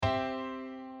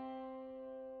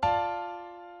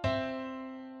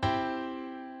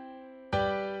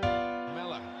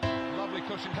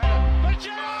Cushion header. For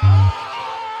Joe!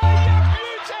 You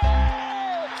beauty!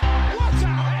 What a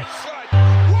head, son!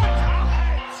 What a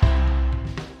head!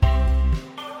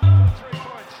 3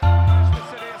 points. Manchester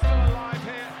City are still alive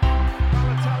here.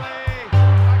 Balotelli.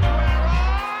 Aguero!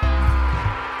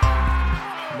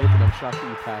 Nathan, I'm shocked that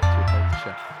you passed your health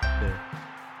check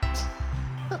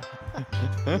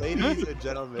there. Ladies and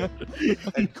gentlemen,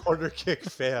 and corner kick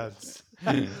fans,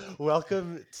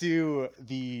 welcome to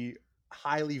the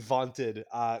highly vaunted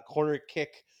corner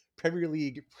kick Premier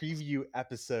League preview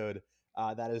episode.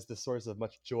 That is the source of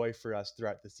much joy for us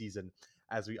throughout the season,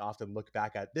 as we often look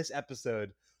back at this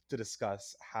episode to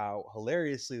discuss how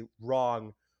hilariously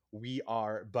wrong we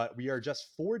are. But we are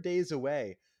just 4 days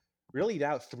away, really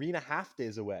now 3.5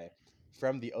 days away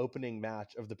from the opening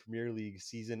match of the Premier League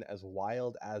season, as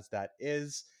wild as that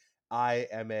is. I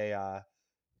am a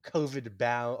COVID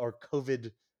bound or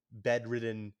COVID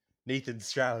bedridden Nathan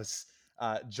Strauss,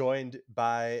 joined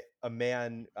by a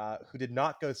man who did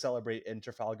not go celebrate in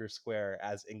Trafalgar Square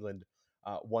as England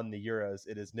won the Euros.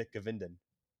 It is Nick Govinden.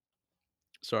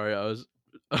 Sorry, I was.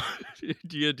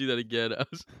 Do you do that again? I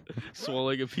was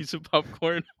swallowing a piece of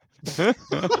popcorn.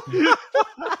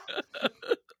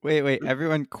 Wait,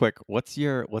 everyone, quick! What's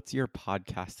your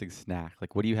podcasting snack?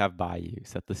 Like, what do you have by you?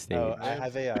 Set the stage. Oh, I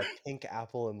have a pink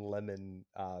apple and lemon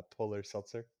polar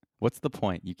seltzer. What's the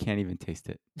point? You can't even taste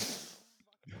it.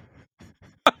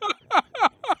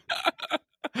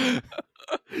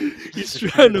 He's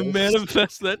trying to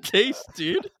manifest that taste,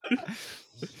 dude.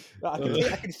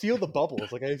 I can feel the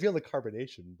bubbles, like I can feel the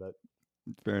carbonation, but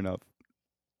Fair enough.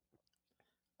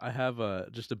 I have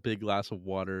just a big glass of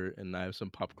water, and I have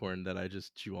some popcorn that I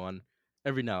just chew on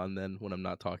every now and then when I'm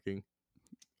not talking.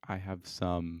 I have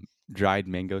some dried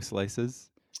mango slices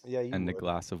yeah, you and a would.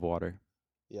 glass of water.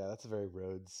 Yeah, that's a very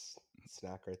Rhodes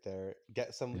snack right there.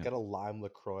 Get Yeah. a lime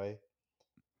LaCroix.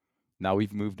 Now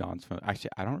we've moved on from.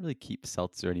 Actually, I don't really keep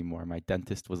seltzer anymore. My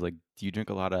dentist was like, "Do you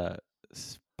drink a lot of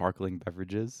sparkling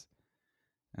beverages?"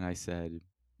 And I said,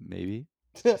 "Maybe."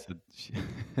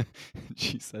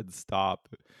 She said, "Stop."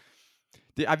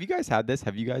 Have you guys had this?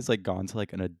 Have you guys like gone to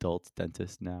like an adult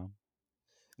dentist now?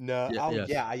 No,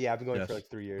 Yeah, I've been going Yes. for like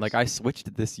 3 years. Like I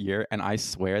switched this year, and I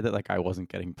swear that like I wasn't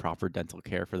getting proper dental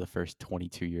care for the first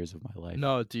 22 years of my life.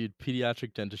 No, dude,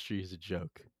 pediatric dentistry is a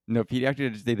joke. No, pediatric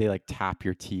dentists, they like tap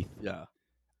your teeth. Yeah,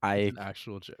 I it's an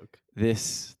actual joke.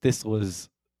 this was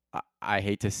I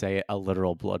hate to say it, a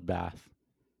literal bloodbath.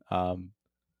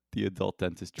 The adult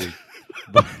dentistry.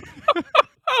 But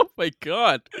Oh my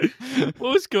god,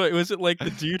 what was going? Was it like the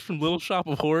dude from Little Shop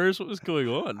of Horrors? What was going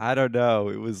on? I don't know.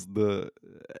 It was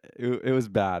it was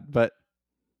bad, but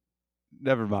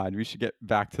never mind. We should get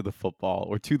back to the football,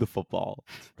 or to the football,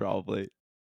 probably.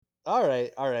 All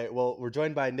right. Well, we're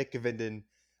joined by Nick Govinden,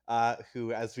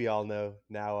 who, as we all know,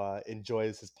 now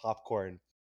enjoys his popcorn.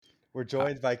 We're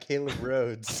joined by Caleb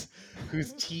Rhodes,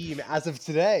 whose team, as of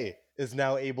today, is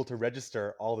now able to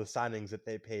register all the signings that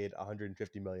they paid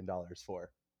 $150 million for.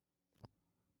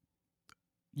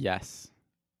 Yes,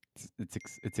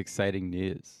 it's exciting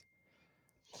news.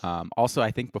 Also,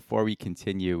 I think before we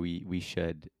continue, we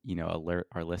should alert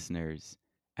our listeners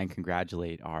and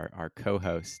congratulate our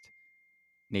co-host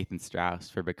Nathan Strauss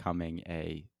for becoming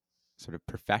a sort of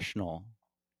professional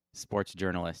sports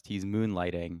journalist. He's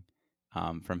moonlighting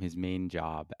from his main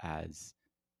job as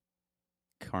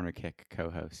Corner Kick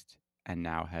co-host, and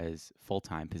now has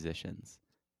full-time positions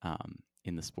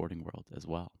in the sporting world as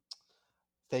well.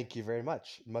 Thank you very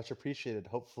much. Much appreciated.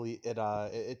 Hopefully,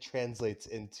 it translates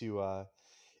into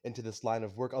this line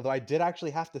of work. Although I did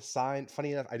actually have to sign.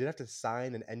 Funny enough, I did have to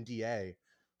sign an NDA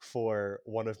for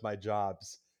one of my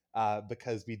jobs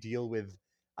because we deal with,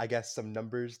 I guess, some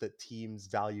numbers that teams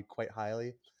value quite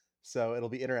highly. So it'll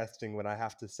be interesting when I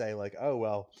have to say like, oh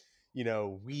well,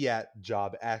 we at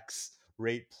Job X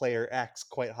rate player X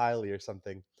quite highly or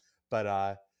something.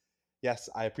 But yes,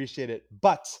 I appreciate it.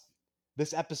 But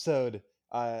this episode,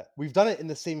 we've done it in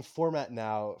the same format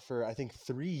now for I think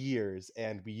 3 years,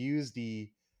 and we use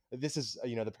this is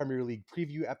the Premier League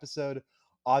preview episode.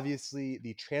 Obviously,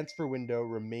 the transfer window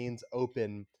remains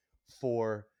open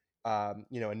for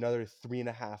another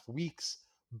 3.5 weeks,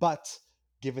 but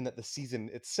given that the season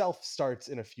itself starts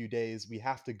in a few days, we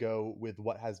have to go with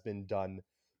what has been done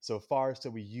so far.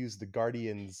 So we use the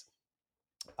Guardian's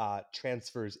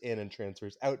transfers in and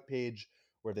transfers out page,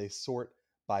 where they sort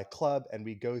by club, and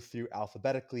we go through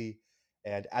alphabetically.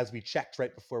 And as we checked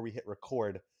right before we hit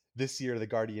record, this year the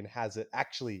Guardian has it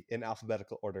actually in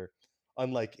alphabetical order,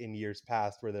 unlike in years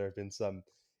past where there have been some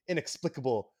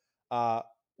inexplicable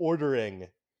ordering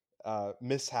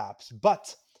mishaps.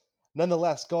 But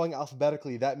nonetheless, going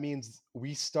alphabetically, that means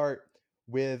we start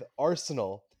with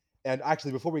Arsenal. And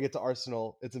actually, before we get to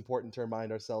Arsenal, it's important to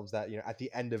remind ourselves that at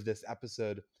the end of this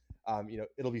episode,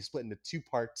 it'll be split into two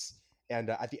parts, and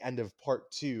at the end of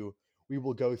part two, we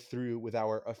will go through with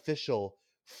our official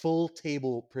full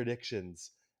table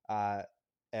predictions. Uh,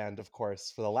 and of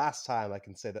course, for the last time, I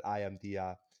can say that I am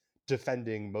the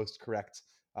defending most correct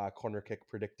corner kick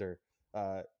predictor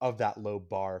of that low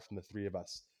bar from the three of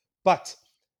us. But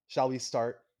shall we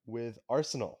start with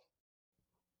Arsenal?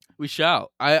 We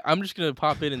shall. I'm just gonna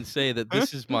pop in and say that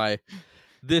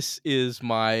this is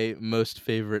my most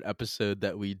favorite episode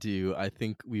that we do. I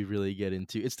think we really get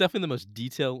into. It's definitely the most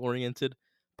detail oriented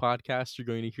podcast you're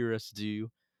going to hear us do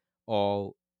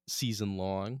all season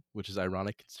long, which is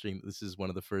ironic considering that this is one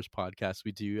of the first podcasts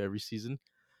we do every season.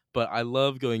 But I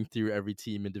love going through every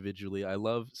team individually. I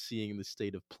love seeing the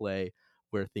state of play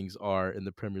where things are in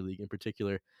the Premier League in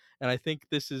particular. And I think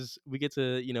we get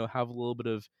to, have a little bit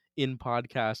of in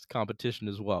podcast competition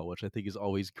as well, which I think is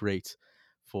always great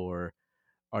for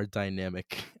our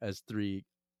dynamic as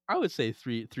I would say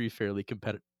three fairly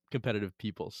competitive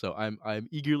people. So I'm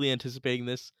eagerly anticipating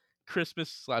this.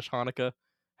 Christmas/Hanukkah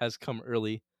has come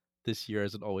early this year,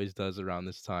 as it always does around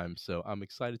this time. So I'm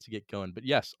excited to get going. But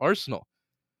yes, Arsenal.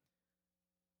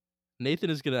 Nathan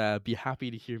is gonna be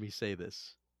happy to hear me say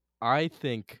this. I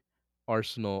think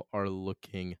Arsenal are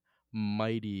looking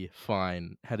mighty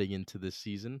fine heading into this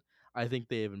season. I think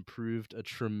they have improved a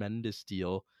tremendous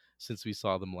deal since we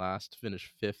saw them last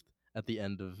finish fifth at the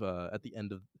end of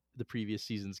the previous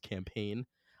season's campaign.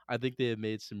 I think they have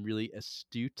made some really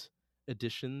astute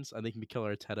additions. I think Mikel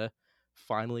Arteta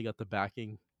finally got the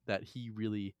backing that he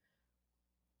really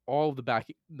all of the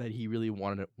backing that he really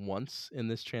wanted at once in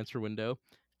this transfer window.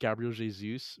 Gabriel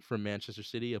Jesus from Manchester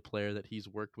City, a player that he's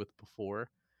worked with before.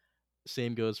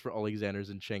 Same goes for Alexander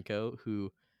Zinchenko,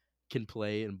 who can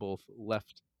play in both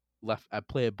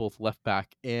play at both left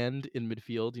back and in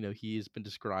midfield. He's been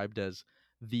described as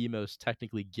the most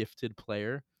technically gifted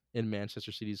player in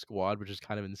Manchester City's squad, which is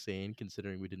kind of insane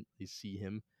considering we didn't really see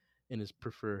him in his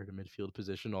preferred midfield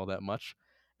position all that much.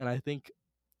 And I think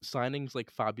signings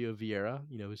like Fabio Vieira,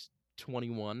 who's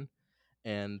 21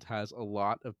 and has a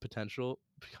lot of potential,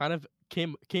 kind of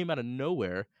came out of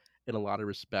nowhere in a lot of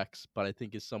respects, but I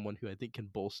think is someone who I think can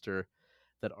bolster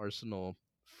that Arsenal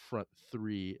front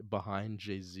three behind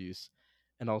Jesus.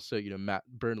 And also, Matt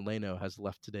Bernd Leno has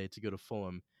left today to go to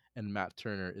Fulham, and Matt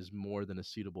Turner is more than a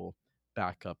suitable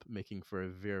backup, making for a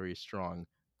very strong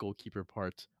goalkeeper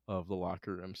part of the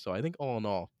locker room. So I think all in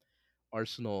all,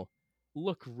 Arsenal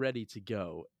look ready to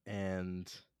go,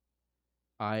 and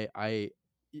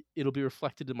it'll be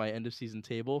reflected in my end of season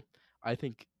table. I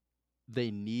think they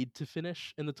need to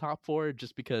finish in the top four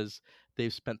just because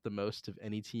they've spent the most of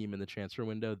any team in the transfer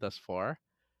window thus far.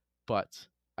 But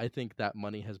I think that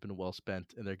money has been well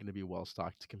spent, and they're going to be well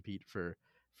stocked to compete for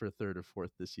third or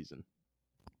fourth this season.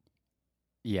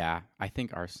 Yeah, I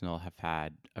think Arsenal have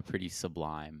had a pretty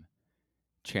sublime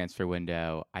transfer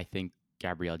window. I think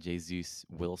Gabriel Jesus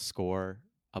will score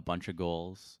a bunch of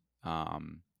goals.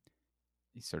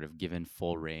 He's sort of given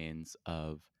full reins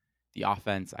of the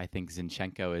offense. I think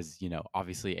Zinchenko is,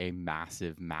 obviously a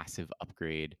massive, massive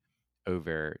upgrade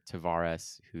over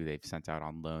Tavares, who they've sent out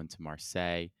on loan to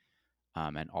Marseille,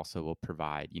 and also will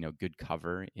provide, good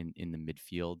cover in the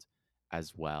midfield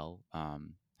as well.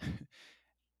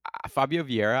 Fabio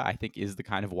Vieira, I think, is the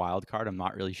kind of wild card. I'm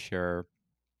not really sure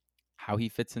how he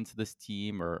fits into this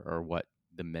team or what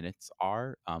the minutes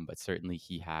are, but certainly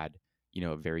he had,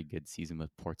 a very good season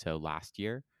with Porto last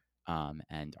year,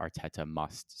 and Arteta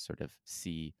must sort of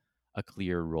see a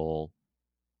clear role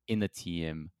in the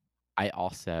team. I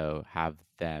also have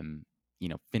them,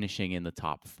 finishing in the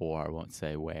top four. I won't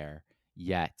say where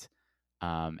yet,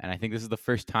 and I think this is the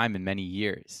first time in many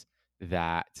years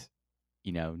that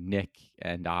Nick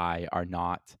and I are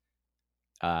not,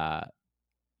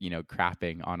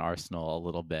 crapping on Arsenal a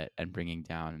little bit and bringing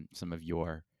down some of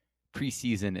your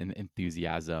preseason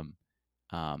enthusiasm,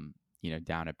 down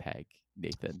a peg,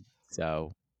 Nathan.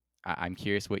 So I'm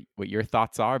curious what your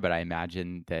thoughts are, but I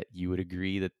imagine that you would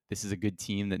agree that this is a good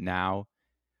team that now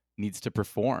needs to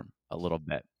perform a little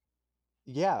bit.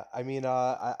 Yeah, I mean,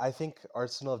 I think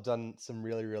Arsenal have done some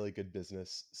really, really good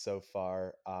business so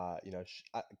far.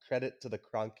 Credit to the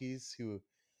Cronkies who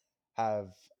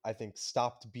have, I think,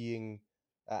 stopped being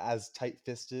as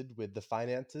tight-fisted with the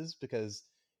finances because,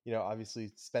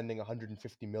 obviously spending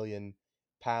 150 million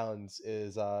pounds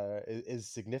is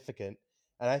significant,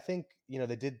 and I think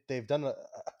they've done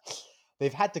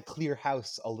they've had to clear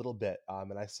house a little bit.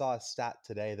 And I saw a stat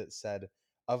today that said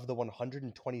of the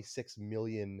 126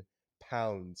 million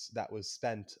pounds that was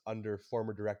spent under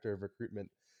former director of recruitment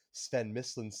Sven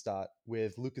Mislintat,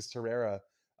 with Lucas Torreira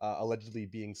allegedly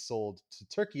being sold to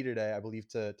Turkey today, I believe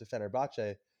to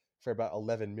Fenerbahce for about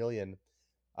 11 million.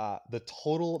 The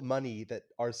total money that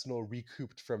Arsenal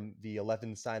recouped from the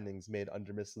 11 signings made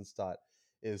under Mislintat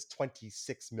is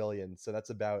 26 million. So that's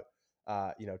about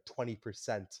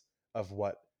 20% of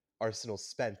what Arsenal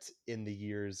spent in the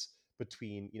years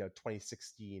between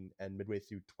 2016 and midway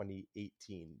through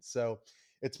 2018. So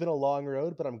it's been a long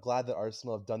road, but I'm glad that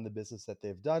Arsenal have done the business that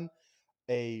they've done.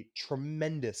 A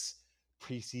tremendous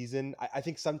preseason. I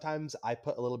think sometimes I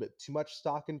put a little bit too much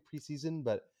stock in preseason,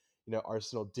 but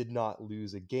Arsenal did not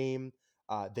lose a game.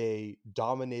 They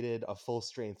dominated a full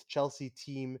strength Chelsea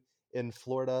team in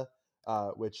Florida,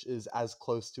 which is as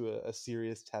close to a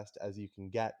serious test as you can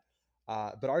get.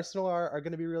 But Arsenal are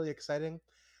going to be really exciting.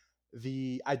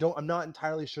 I'm not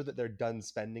entirely sure that they're done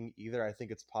spending either. I think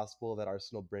it's possible that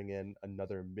Arsenal bring in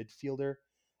another midfielder,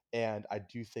 and I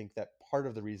do think that part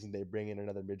of the reason they bring in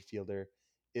another midfielder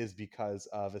is because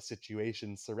of a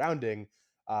situation surrounding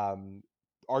um,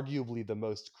 arguably the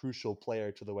most crucial player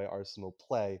to the way Arsenal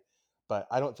play. But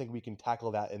I don't think we can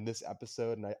tackle that in this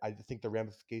episode, and I think the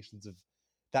ramifications of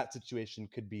that situation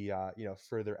could be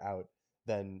further out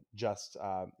than just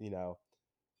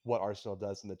what Arsenal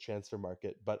does in the transfer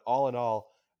market. But all in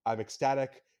all, I'm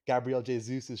ecstatic. Gabriel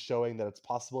Jesus is showing that it's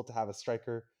possible to have a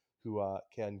striker who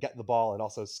can get the ball and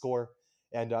also score.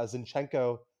 And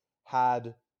Zinchenko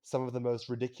had some of the most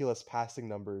ridiculous passing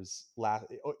numbers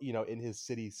in his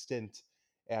City stint,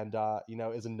 and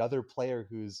is another player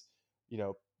who's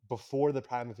before the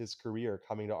prime of his career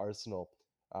coming to Arsenal.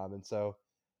 And so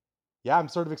yeah, I'm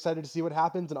sort of excited to see what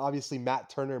happens. And obviously, Matt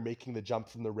Turner making the jump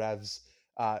from the Revs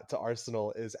to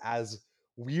Arsenal is as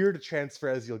weird a transfer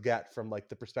as you'll get from like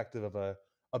the perspective of a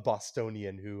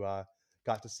Bostonian who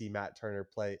got to see Matt Turner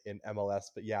play in MLS.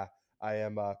 But yeah, I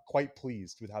am quite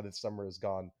pleased with how this summer has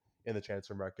gone in the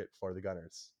transfer market for the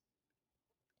Gunners.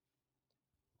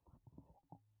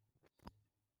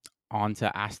 On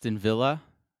to Aston Villa,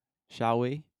 shall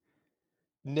we?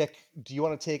 Nick, do you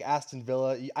want to take Aston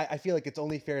Villa? I feel like it's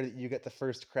only fair that you get the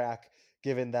first crack,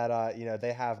 given that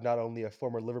they have not only a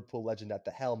former Liverpool legend at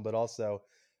the helm, but also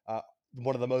uh,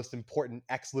 one of the most important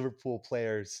ex-Liverpool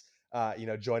players,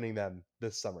 joining them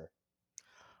this summer.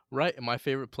 Right, my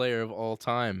favorite player of all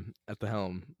time at the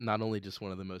helm. Not only just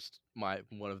one of the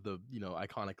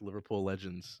iconic Liverpool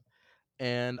legends.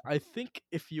 And I think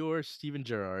if you're Steven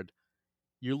Gerrard,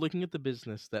 you're looking at the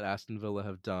business that Aston Villa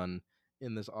have done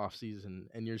in this offseason,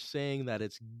 and you're saying that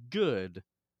it's good,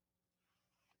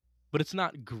 but it's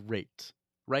not great,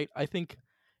 right? I think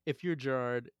if you're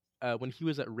Gerrard, when he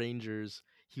was at Rangers,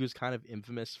 he was kind of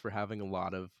infamous for having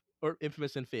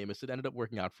infamous and famous. It ended up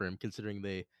working out for him, considering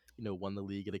they, won the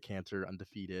league at a canter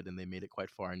undefeated, and they made it quite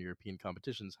far in European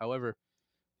competitions. However,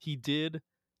 he did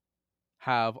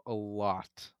have a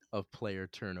lot of player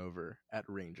turnover at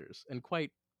Rangers, and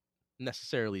quite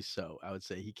necessarily so. I would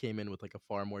say he came in with like a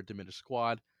far more diminished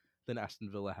squad than Aston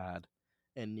Villa had,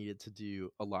 and needed to do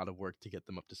a lot of work to get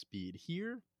them up to speed.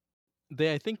 Here,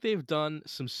 I think they've done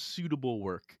some suitable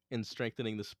work in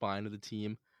strengthening the spine of the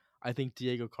team. I think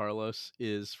Diego Carlos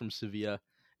is from Sevilla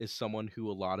is someone who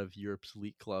a lot of Europe's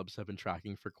elite clubs have been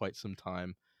tracking for quite some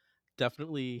time.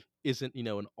 Definitely isn't,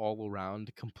 an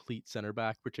all-around complete center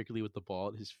back, particularly with the ball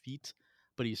at his feet,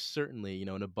 but he's certainly,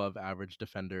 an above average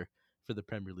defender for the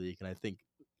Premier League. And I think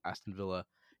Aston Villa,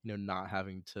 not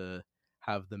having to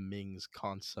have the Mings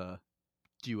Konsa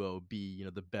duo be,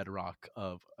 the bedrock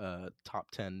of a top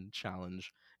 10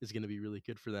 challenge is going to be really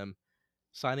good for them.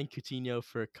 Signing Coutinho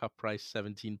for a cup price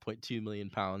 £17.2 million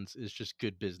is just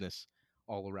good business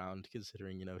all around,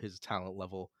 considering, his talent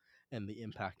level and the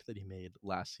impact that he made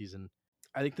last season.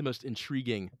 I think the most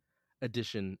intriguing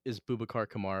addition is Boubacar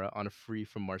Kamara on a free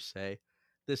from Marseille.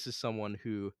 This is someone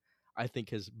who I think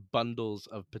has bundles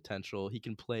of potential. He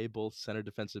can play both center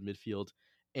defensive midfield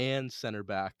and center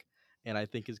back, and I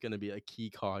think is going to be a key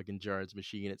cog in Gerrard's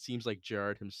machine. It seems like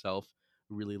Gerrard himself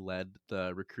really led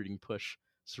the recruiting push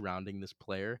surrounding this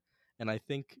player, and I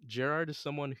think Gerrard is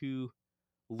someone who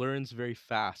learns very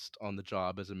fast on the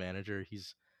job as a manager.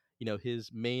 He's,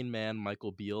 his main man,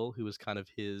 Michael Beale, who was kind of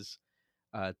his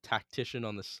tactician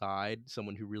on the side,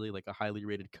 someone who really like a highly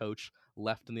rated coach,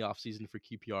 left in the offseason for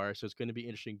QPR. So it's going to be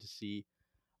interesting to see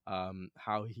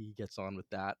how he gets on with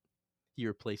that. He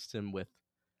replaced him with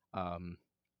um,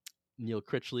 Neil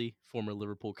Critchley, former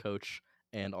Liverpool coach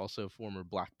and also former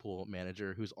Blackpool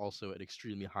manager, who's also an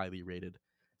extremely highly rated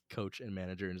coach and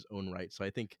manager in his own right. So I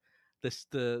think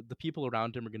the people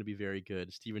around him are going to be very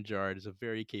good. Steven Gerrard is a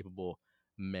very capable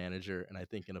manager, and I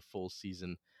think in a full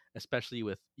season, especially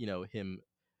with him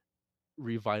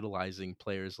revitalizing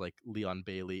players like Leon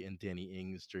Bailey and Danny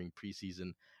Ings during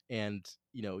preseason, and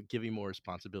giving more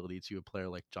responsibility to a player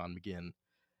like John McGinn,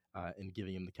 and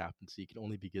giving him the captaincy can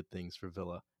only be good things for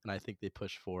Villa. And I think they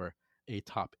push for a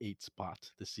top 8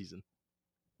 spot this season.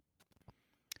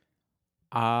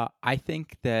 I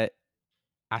think that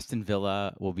Aston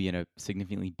Villa will be in a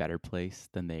significantly better place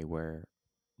than they were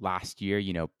last year,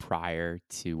 prior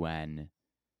to when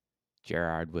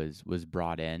Gerrard was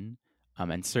brought in.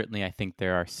 And certainly I think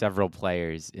there are several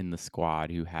players in the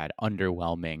squad who had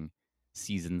underwhelming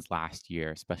seasons last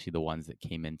year, especially the ones that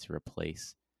came in to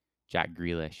replace Jack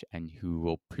Grealish and who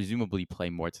will presumably play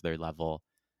more to their level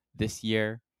this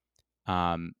year.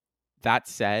 That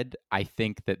said, I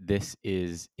think that this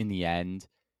is, in the end,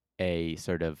 a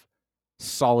sort of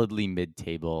solidly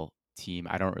mid-table team.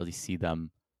 I don't really see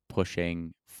them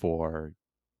pushing for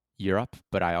Europe,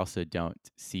 but I also don't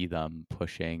see them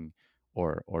pushing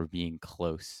or being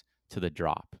close to the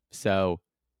drop. So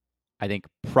I think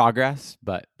progress,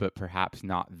 but perhaps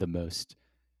not the most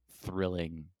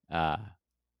thrilling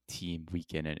team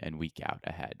week in and week out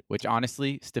ahead. Which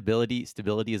honestly, stability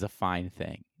is a fine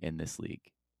thing in this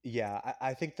league. Yeah,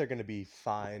 I think they're going to be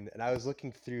fine. And I was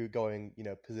looking through going,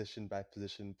 position by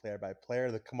position, player by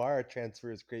player. The Kamara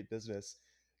transfer is great business,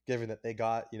 given that they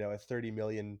got, a $30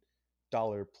 million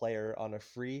player on a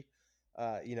free.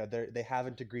 They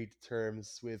haven't agreed to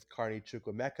terms with Carney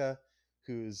Chukwuemeka,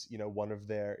 who's, one of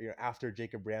their, after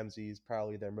Jacob Ramsey, is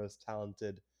probably their most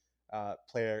talented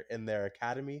player in their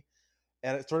academy.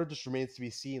 And it sort of just remains to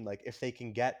be seen, like, if they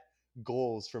can get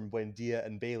goals from Buendia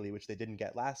and Bailey, which they didn't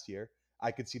get last year, I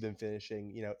could see them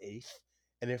finishing, 8th.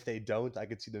 And if they don't, I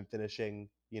could see them finishing,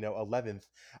 11th.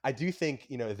 I do think,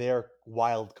 their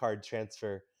wild card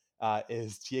transfer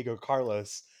is Diego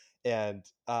Carlos. And,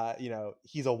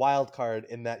 he's a wild card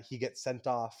in that he gets sent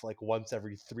off like once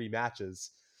every 3 matches.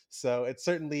 So it's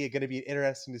certainly going to be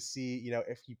interesting to see,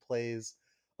 if he plays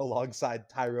alongside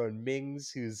Tyrone Mings,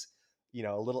 who's,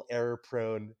 a little error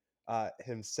prone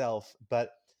himself. But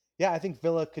yeah, I think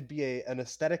Villa could be an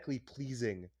aesthetically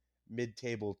pleasing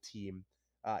mid-table team.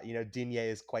 Digne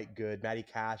is quite good. Matty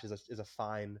Cash is a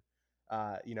fine,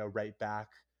 right back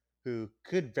who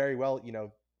could very well,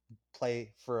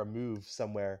 play for a move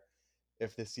somewhere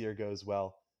if this year goes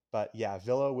well. But yeah,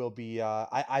 Villa will be.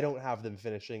 I don't have them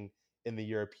finishing in the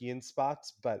European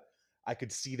spots, but I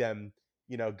could see them,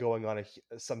 going on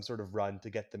some sort of run to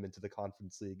get them into the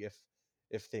Conference League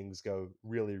if things go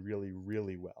really, really,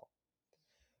 really well.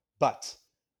 But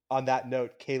on that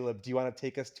note, Caleb, do you want to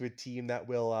take us to a team that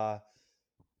will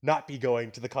not be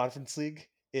going to the Conference League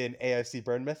in AFC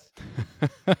Bournemouth?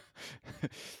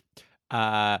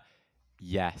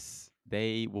 Yes,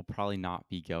 they will probably not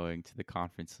be going to the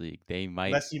Conference League. They might.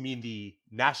 Unless you mean the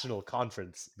National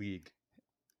Conference League.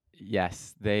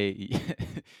 Yes, they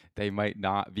they might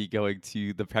not be going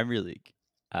to the Premier League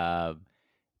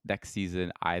next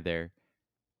season either.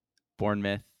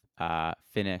 Bournemouth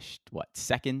finished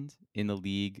second in the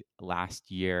league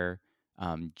last year,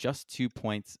 just 2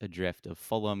 points adrift of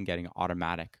Fulham getting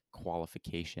automatic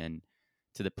qualification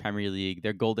to the Premier League.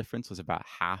 Their goal difference was about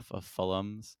half of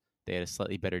Fulham's. They had a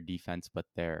slightly better defense, but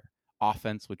their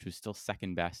offense, which was still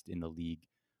second best in the league,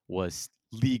 was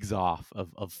leagues off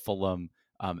of Fulham,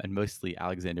 and mostly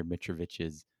Alexander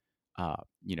Mitrovic's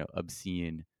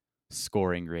obscene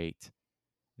scoring rate.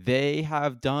 They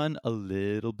have done a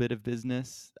little bit of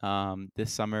business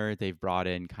this summer. They've brought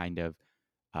in kind of,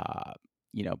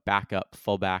 backup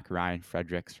fullback Ryan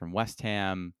Fredericks from West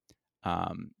Ham,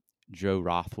 Joe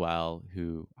Rothwell,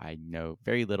 who I know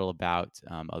very little about,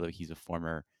 although he's a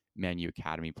former Man U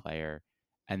Academy player.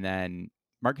 And then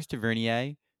Marcus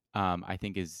Tavernier, I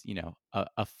think is,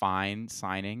 a fine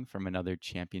signing from another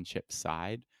championship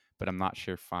side, but I'm not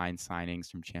sure fine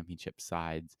signings from championship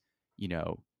sides,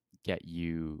 get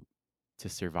you to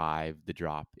survive the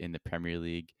drop in the Premier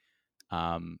League.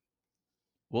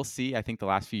 We'll see. I think the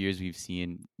last few years we've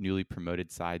seen newly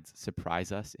promoted sides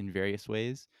surprise us in various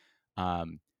ways.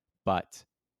 But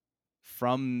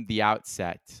from the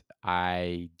outset,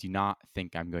 I do not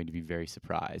think I'm going to be very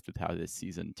surprised with how this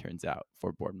season turns out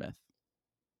for Bournemouth.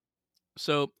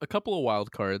 So a couple of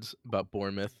wild cards about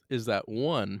Bournemouth is that,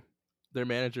 one, their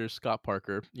manager, Scott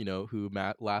Parker, who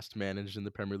last managed in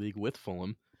the Premier League with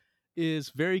Fulham, is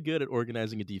very good at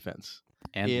organizing a defense.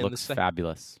 And looks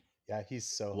fabulous. Yeah, he's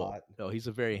so hot. Oh, he's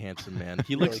a very handsome man.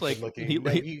 He Really looks like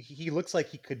he looks like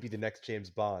he could be the next James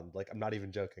Bond. Like, I'm not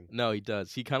even joking. No, he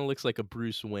does. He kind of looks like a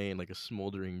Bruce Wayne, like a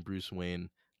smoldering Bruce Wayne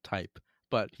type.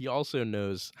 But he also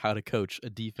knows how to coach a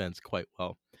defense quite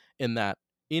well. In that,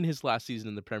 in his last season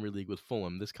in the Premier League with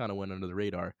Fulham, this kind of went under the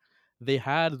radar. They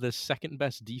had the second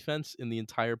best defense in the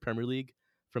entire Premier League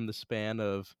from the span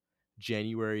of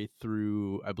January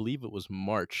through, I believe it was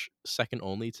March, second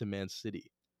only to Man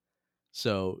City.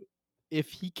 So if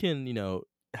he can,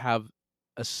 have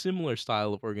a similar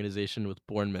style of organization with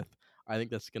Bournemouth, I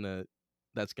think that's gonna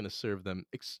serve them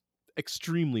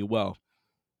extremely well.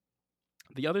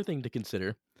 The other thing to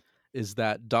consider is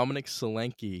that Dominic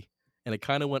Solanke, and it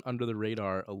kind of went under the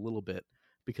radar a little bit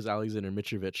because Alexander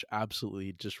Mitrovic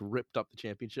absolutely just ripped up the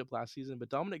championship last season. But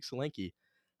Dominic Solanke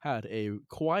had a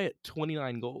quiet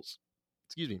 29 goals.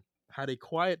 Excuse me, had a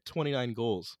quiet 29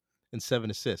 goals and 7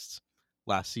 assists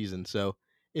last season. So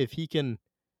if he can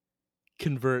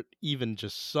convert even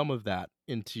just some of that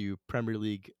into Premier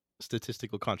League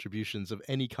statistical contributions of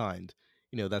any kind,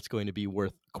 that's going to be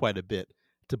worth quite a bit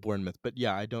to Bournemouth. But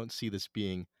yeah, I don't see this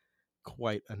being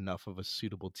quite enough of a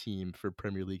suitable team for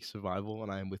Premier League survival,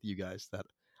 and I am with you guys that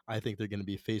I think they're going to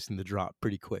be facing the drop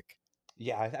pretty quick.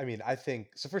 Yeah, I mean, I think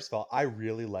so. First of all, I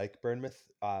really like Bournemouth,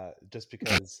 just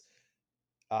because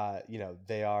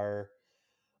they are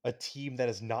a team that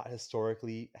has not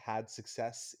historically had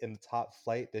success in the top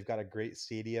flight. They've got a great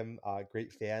stadium,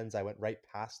 great fans. I went right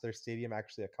past their stadium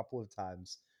actually a couple of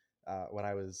times when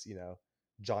I was,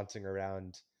 jaunting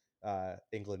around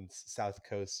England's south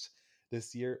coast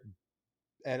this year.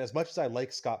 And as much as I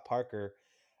like Scott Parker,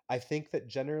 I think that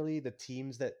generally the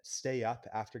teams that stay up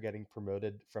after getting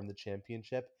promoted from the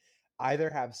championship either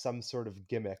have some sort of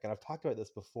gimmick. And I've talked about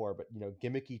this before, but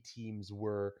gimmicky teams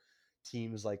were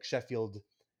teams like Sheffield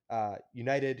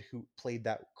United, who played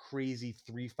that crazy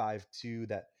 3-5-2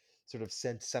 that sort of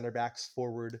sent center backs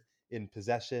forward in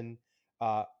possession.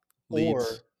 Uh, Leeds. or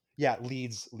yeah,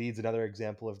 Leeds another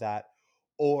example of that.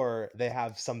 Or they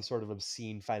have some sort of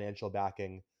obscene financial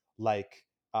backing, like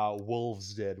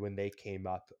Wolves did when they came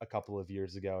up a couple of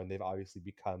years ago, and they've obviously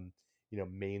become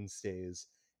mainstays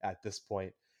at this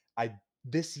point. I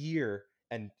This year,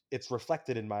 and it's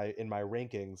reflected in my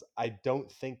rankings. I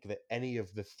don't think that any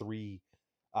of the three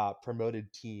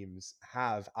promoted teams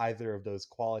have either of those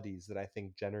qualities that I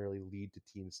think generally lead to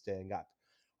teams staying up.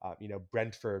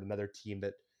 Brentford, another team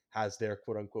that has their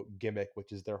quote unquote gimmick,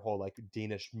 which is their whole like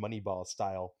Danish Moneyball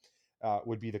style,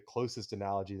 would be the closest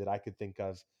analogy that I could think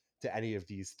of to any of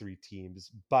these three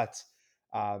teams. But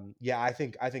yeah, I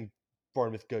think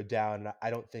Bournemouth go down, and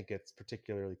I don't think it's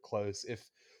particularly close. If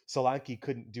Solanke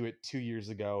couldn't do it 2 years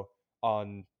ago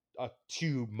on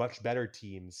two much better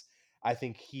teams, I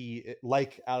think he,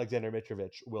 like Alexander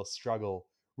Mitrovic, will struggle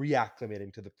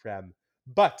reacclimating to the Prem.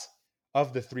 But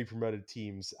of the three promoted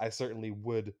teams, I certainly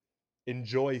would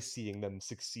enjoy seeing them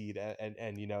succeed and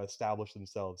establish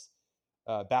themselves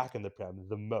back in the Prem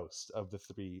the most of the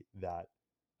three that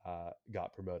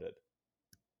got promoted.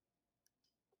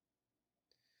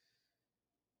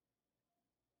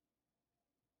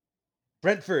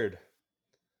 Brentford.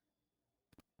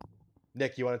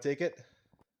 Nick, you want to take it?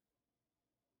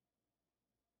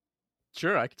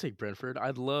 Sure, I could take Brentford.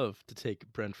 I'd love to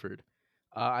take Brentford.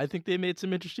 I think they made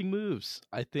some interesting moves.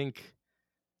 I think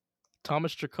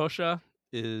Thomas Strakosha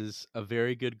is a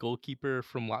very good goalkeeper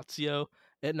from Lazio.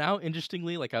 And now,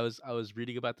 interestingly, like I was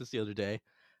reading about this the other day,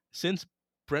 since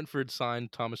Brentford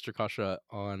signed Thomas Strakosha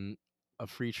on a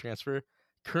free transfer,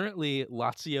 currently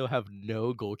Lazio have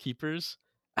no goalkeepers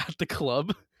at the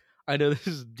club. I know this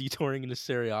is detouring into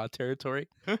Serie A territory,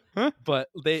 but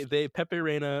they Pepe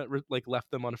Reina like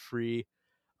left them on a free.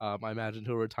 I imagine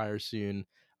he'll retire soon.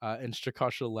 And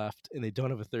Strakosha left, and they don't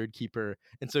have a third keeper.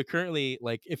 And so currently,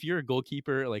 like, if you're a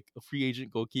goalkeeper, like a free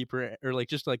agent goalkeeper, or like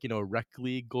just like a rec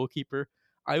league goalkeeper,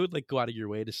 I would like go out of your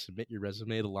way to submit your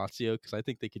resume to Lazio because I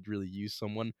think they could really use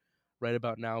someone right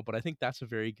about now. But I think that's a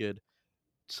very good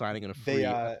signing on a They free.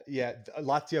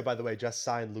 Lazio, by the way, just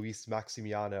signed Luis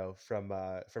Maximiano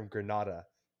from Granada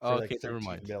for like Okay, never 13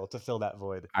 mind. mil to fill that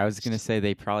void. I was gonna say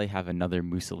they probably have another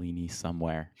Mussolini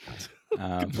somewhere.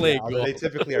 Could play Yeah, a although goal. they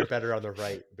typically are better on the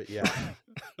right, but yeah.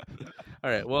 All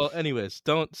right. Well, anyways,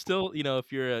 don't still,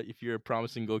 if you're a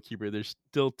promising goalkeeper, there's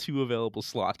still 2 available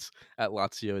slots at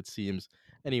Lazio, it seems.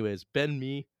 Anyways, Ben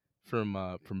Mee from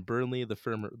Burnley, the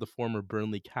former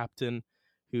Burnley captain,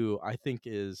 who I think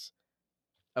is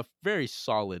a very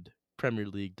solid Premier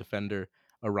League defender,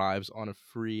 arrives on a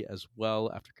free as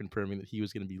well after confirming that he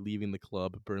was going to be leaving the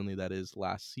club, Burnley, that is,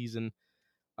 last season.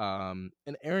 And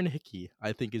Aaron Hickey,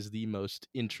 I think, is the most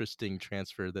interesting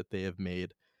transfer that they have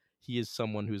made. He is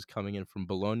someone who's coming in from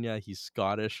Bologna. He's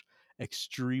Scottish,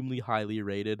 extremely highly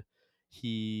rated.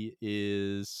 He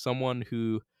is someone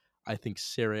who I think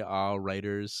Serie A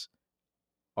writers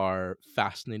are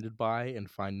fascinated by and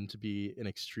find him to be an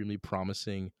extremely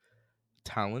promising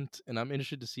talent. And I'm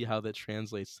interested to see how that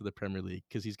translates to the Premier League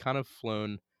because he's kind of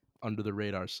flown under the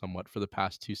radar somewhat for the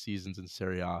past 2 seasons in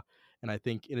Serie A. And I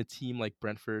think in a team like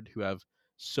Brentford, who have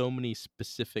so many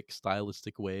specific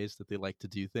stylistic ways that they like to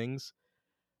do things,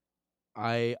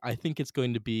 I think it's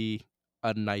going to be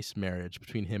a nice marriage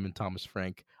between him and Thomas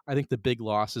Frank. I think the big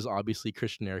loss is obviously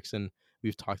Christian Eriksen.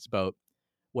 We've talked about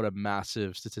what a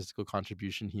massive statistical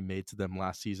contribution he made to them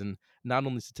last season. Not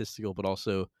only statistical, but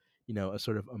also, a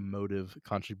sort of emotive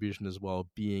contribution as well,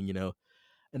 being,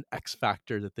 an X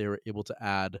factor that they were able to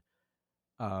add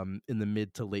in the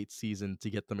mid to late season to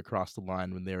get them across the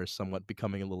line when they were somewhat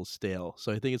becoming a little stale.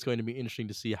 So I think it's going to be interesting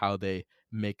to see how they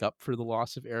make up for the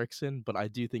loss of Ericsson, but I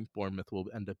do think Bournemouth will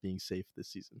end up being safe this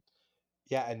season.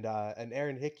 Yeah, and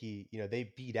Aaron Hickey,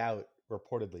 they beat out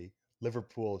reportedly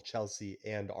Liverpool, Chelsea,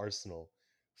 and Arsenal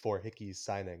for Hickey's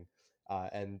signing.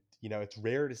 And it's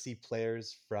rare to see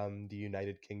players from the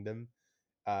United Kingdom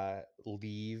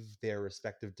leave their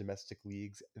respective domestic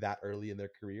leagues that early in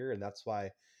their career, and that's why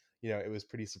it was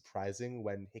pretty surprising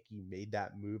when Hickey made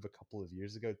that move a couple of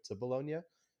years ago to Bologna.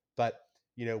 But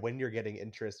when you're getting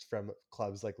interest from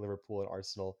clubs like Liverpool and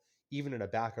Arsenal, even in a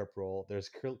backup role, there's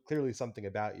clearly something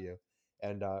about you.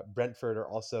 And Brentford are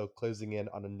also closing in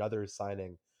on another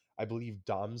signing. I believe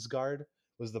Damsgaard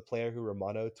was the player who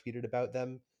Romano tweeted about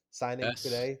them signing Yes.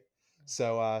 today.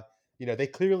 So they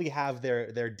clearly have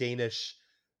their Danish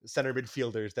center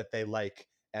midfielders that they like,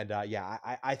 and yeah,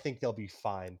 I think they'll be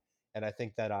fine. And I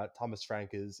think that Thomas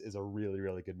Frank is a really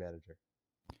really good manager.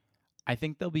 I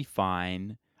think they'll be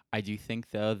fine. I do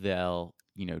think though they'll,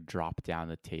 drop down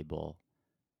the table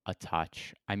a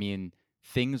touch. I mean,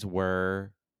 things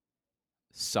were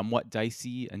somewhat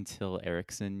dicey until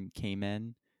Ericsson came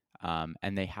in,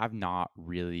 and they have not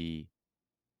really,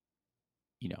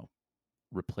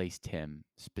 replaced him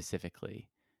specifically.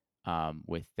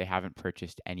 With they haven't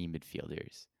purchased any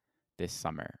midfielders this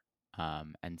summer,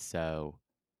 and so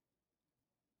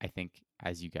I think,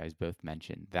 as you guys both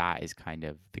mentioned, that is kind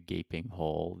of the gaping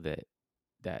hole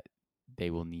that they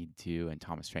will need to, and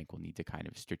Thomas Frank will need to kind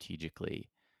of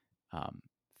strategically um,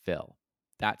 fill.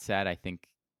 That said, I think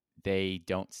they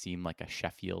don't seem like a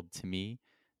Sheffield to me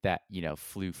that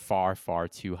flew far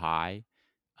too high,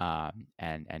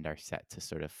 and are set to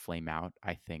sort of flame out.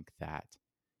 I think that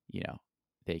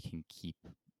they can keep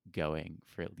going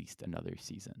for at least another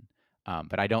season,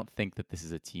 but I don't think that this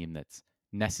is a team that's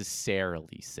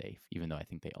necessarily safe, even though I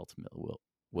think they ultimately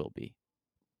will be.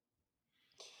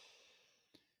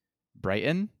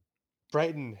 Brighton.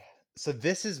 So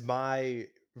this is my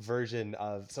version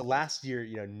of, so last year,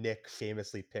 Nick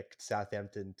famously picked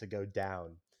Southampton to go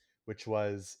down, which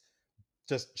was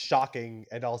just shocking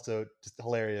and also just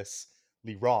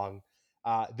hilariously wrong.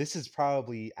 This is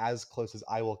probably as close as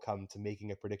I will come to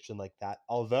making a prediction like that.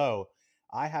 Although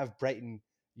I have Brighton,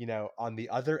 on the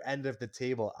other end of the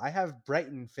table. I have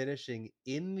Brighton finishing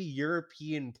in the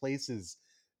European places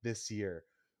this year,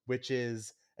 which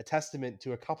is a testament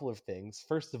to a couple of things.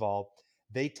 First of all,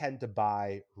 they tend to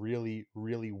buy really,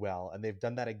 really well, and they've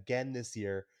done that again this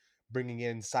year, bringing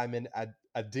in Simon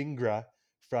Adingra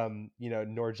from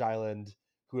Norwich Island,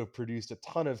 who have produced a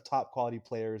ton of top quality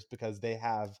players because they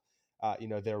have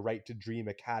their Right to Dream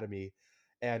Academy,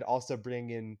 and also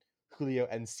bring in Julio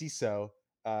Enciso,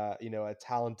 a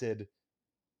talented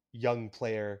young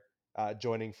player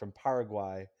joining from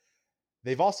Paraguay.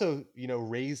 They've also,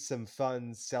 raised some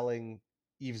funds selling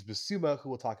Yves Bissouma, who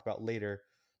we'll talk about later,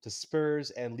 to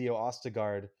Spurs, and Leo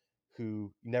Ostegard,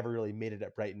 who never really made it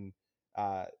at Brighton,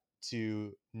 uh,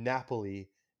 to Napoli.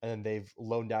 And then they've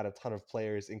loaned out a ton of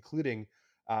players, including,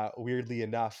 weirdly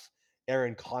enough,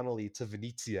 Aaron Connolly to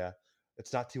Venezia.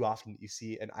 It's not too often that you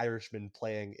see an Irishman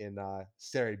playing in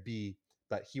Serie B,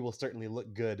 but he will certainly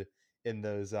look good in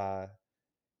those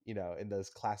in those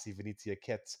classy Venezia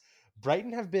kits.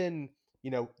 Brighton have been,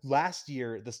 last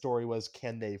year the story was,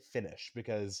 can they finish?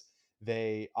 Because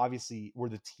they obviously were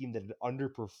the team that had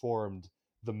underperformed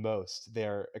the most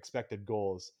their expected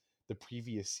goals the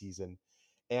previous season.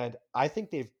 And I think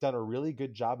they've done a really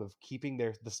good job of keeping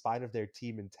the spine of their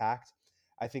team intact.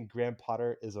 I think Graham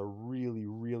Potter is a really,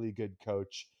 really good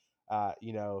coach.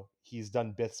 He's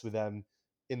done bits with them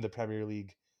in the Premier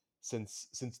League since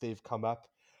they've come up.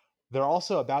 They're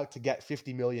also about to get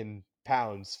 50 million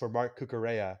pounds for Mark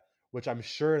Cucurella, which I'm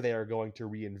sure they are going to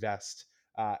reinvest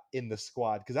in the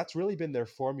squad, because that's really been their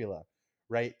formula,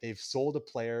 right? They've sold a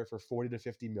player for 40 to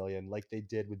 50 million, like they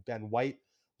did with Ben White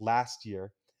last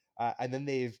year, and then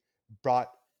they've brought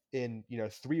in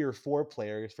 3 or 4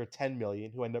 players for 10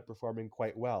 million who end up performing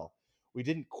quite well. We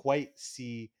didn't quite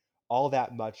see all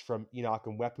that much from Enoch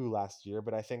and Wepu last year,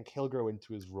 but I think he'll grow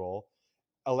into his role.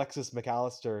 Alexis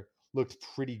McAllister looked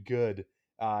pretty good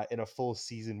in a full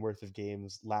season worth of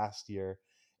games last year.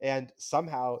 and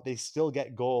somehow they still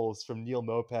get goals from Neil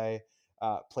Maupay,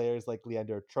 players like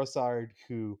Leandro Trossard,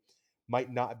 who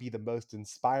might not be the most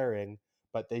inspiring,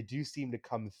 but they do seem to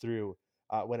come through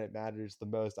when it matters the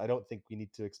most. I don't think we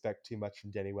need to expect too much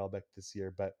from Danny Welbeck this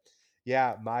year, but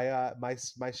yeah, my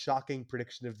shocking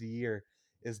prediction of the year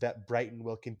is that Brighton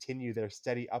will continue their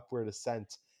steady upward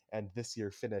ascent and this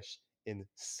year finish in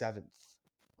 7th.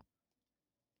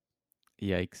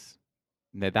 Yikes.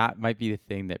 Now, that might be the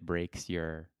thing that breaks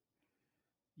your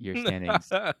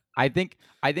standings. I think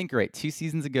right. 2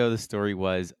 seasons ago, the story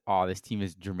was, oh, this team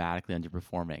is dramatically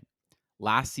underperforming.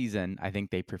 Last season, I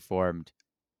think they performed,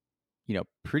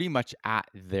 pretty much at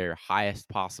their highest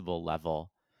possible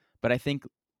level. But I think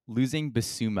losing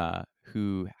Basuma,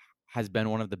 who has been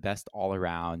one of the best all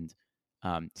around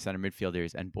center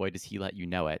midfielders, and boy, does he let you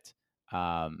know it,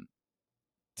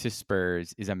 to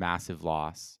Spurs is a massive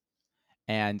loss.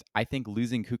 And I think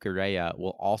losing Cucurella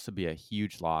will also be a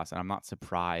huge loss. And I'm not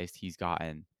surprised he's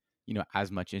gotten,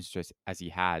 as much interest as he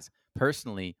has.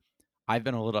 Personally, I've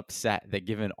been a little upset that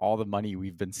given all the money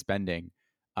we've been spending,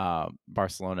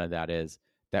 Barcelona, that is,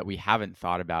 that we haven't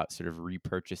thought about sort of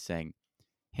repurchasing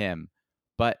him.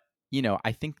 But,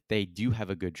 I think they do have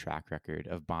a good track record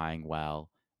of buying well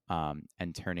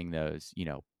and turning those,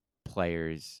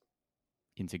 players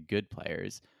into good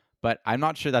players. But I'm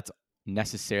not sure that's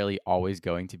necessarily always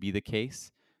going to be the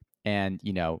case. And,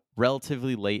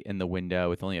 relatively late in the window,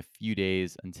 with only a few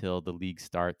days until the league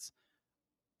starts,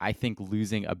 I think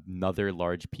losing another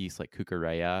large piece like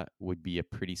Cucurella would be a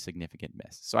pretty significant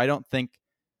miss. So I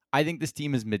think this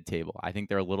team is mid-table. I think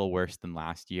they're a little worse than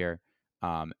last year.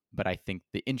 But I think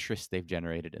the interest they've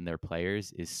generated in their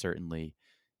players is certainly,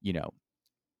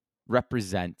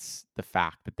 represents the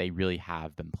fact that they really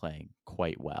have been playing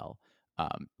quite well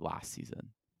last season.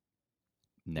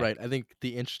 Nick. Right. I think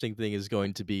the interesting thing is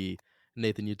going to be,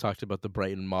 Nathan, you talked about the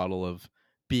Brighton model of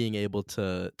being able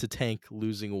to tank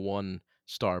losing one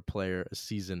star player a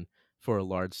season for a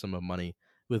large sum of money.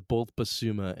 With both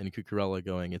Basuma and Cucurella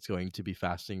going, it's going to be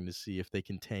fascinating to see if they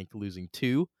can tank losing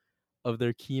two of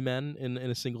their key men in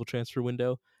a single transfer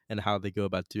window and how they go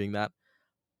about doing that.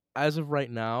 As of right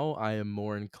now, I am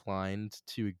more inclined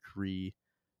to agree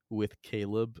with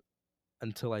Caleb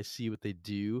until I see what they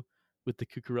do with the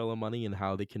Cucurella money and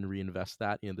how they can reinvest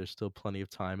that. There's still plenty of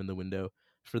time in the window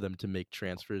for them to make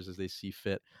transfers as they see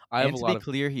fit. And to be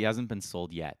clear, he hasn't been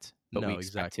sold yet, but we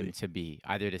expect exactly. him to be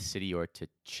either to City or to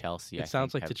Chelsea. It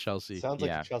sounds like to Chelsea. Sounds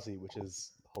like to Chelsea, which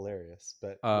is hilarious.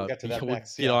 But we'll we'll get to that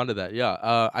next. Get onto that.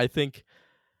 Yeah. I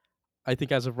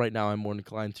think as of right now, I'm more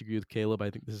inclined to agree with Caleb. I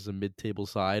think this is a mid-table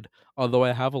side. Although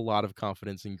I have a lot of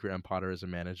confidence in Graham Potter as a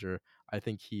manager. I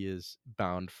think he is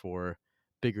bound for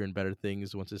bigger and better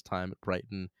things once his time at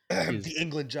Brighton. The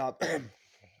England job.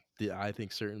 I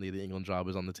think certainly the England job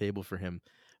is on the table for him.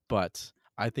 But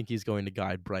I think he's going to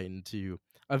guide Brighton to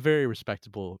a very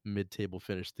respectable mid-table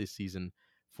finish this season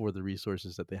for the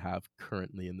resources that they have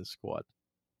currently in the squad.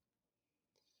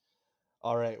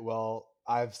 All right, well,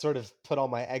 I've sort of put all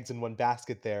my eggs in one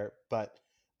basket there, but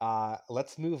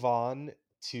let's move on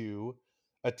to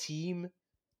a team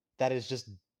that is just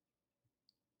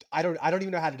I don't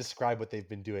even know how to describe what they've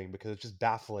been doing because it's just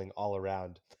baffling all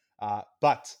around.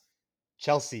 But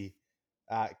Chelsea,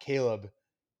 Caleb,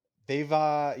 they've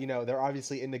they're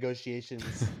obviously in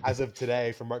negotiations as of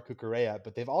today for Marc Cucurella,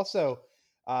 but they've also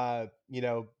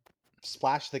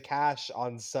splashed the cash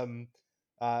on some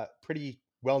pretty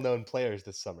well-known players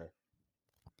this summer.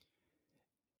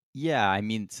 Yeah, I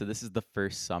mean, so this is the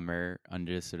first summer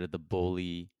under sort of the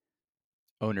Bowley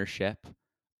ownership.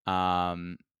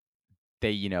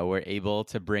 They, were able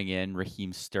to bring in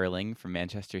Raheem Sterling from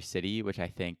Manchester City, which I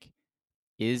think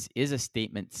is a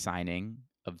statement signing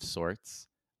of sorts.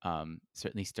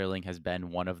 Certainly Sterling has been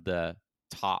one of the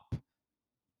top,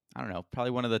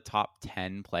 probably one of the top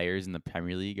 10 players in the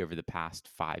Premier League over the past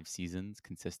 5 seasons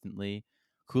consistently.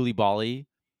 Koulibaly,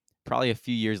 probably a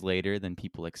few years later than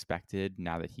people expected,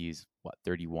 now that he's,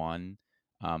 31,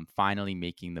 finally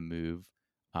making the move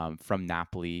from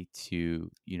Napoli to,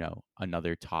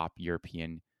 another top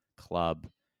European club.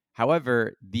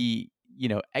 However, the,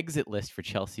 exit list for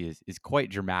Chelsea is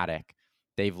quite dramatic.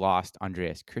 They've lost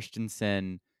Andreas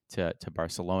Christensen to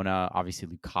Barcelona. Obviously,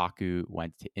 Lukaku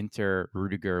went to Inter.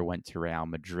 Rudiger went to Real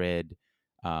Madrid.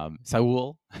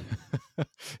 Saul,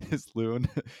 his loan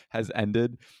has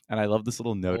ended. And I love this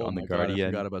little note on The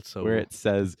Guardian where it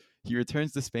says, he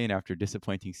returns to Spain after a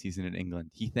disappointing season in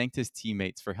England. He thanked his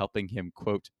teammates for helping him,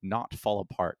 quote, not fall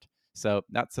apart. So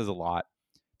that says a lot.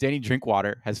 Danny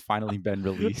Drinkwater has finally been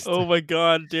released. Oh my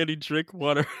God, Danny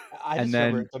Drinkwater. I And just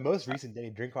remember then the most recent Danny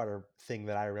Drinkwater thing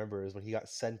that I remember is when he got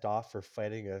sent off for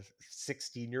fighting a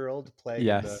 16-year-old playing in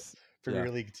the yes, Yeah.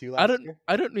 Premier League 2 I last don't year.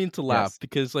 I don't mean to laugh yes,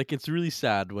 because like it's really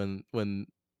sad when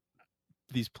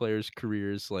these players'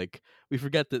 careers, like we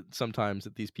forget that sometimes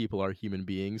that these people are human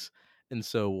beings, and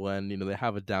so when they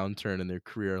have a downturn in their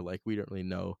career, like we don't really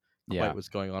know quite yeah, what's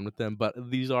going on with them. But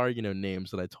these are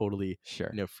names that I totally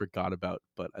sure. forgot about.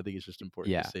 But I think it's just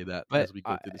important to Yeah. say that But as we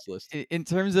go through this list. in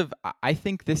terms of, I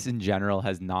think this in general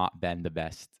has not been the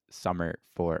best summer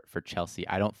for Chelsea.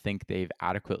 I don't think they've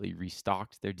adequately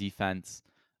restocked their defense.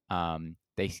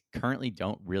 They currently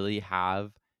don't really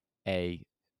have a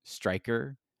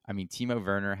striker. I mean, Timo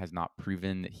Werner has not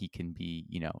proven that he can be,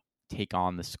 take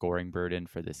on the scoring burden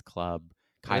for this club.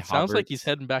 And Kai it sounds like he's Havertz,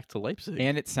 heading back to Leipzig.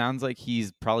 and it sounds like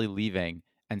he's probably leaving.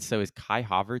 And so is Kai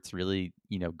Havertz really,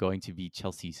 going to be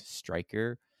Chelsea's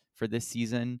striker for this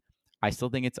season? I still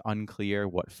think it's unclear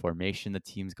what formation the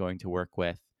team's going to work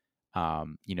with.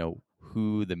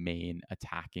 Who the main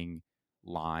attacking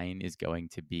line is going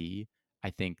to be. I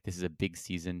think this is a big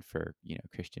season for,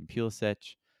 Christian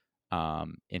Pulisic,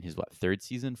 in his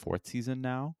fourth season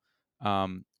now,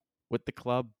 with the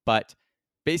club. But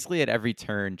basically at every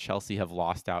turn, Chelsea have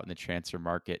lost out in the transfer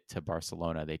market to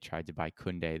Barcelona. They tried to buy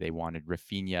Koundé. They wanted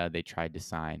Rafinha. They tried to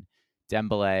sign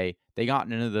Dembele. They got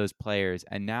none of those players.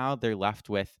 And now they're left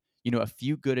with, a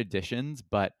few good additions,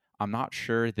 but I'm not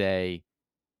sure they,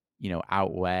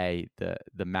 outweigh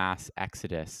the mass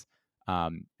exodus.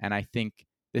 And I think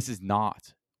this is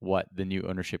not what the new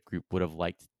ownership group would have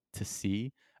liked to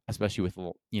see, especially with,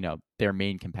 their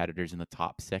main competitors in the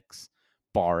top six,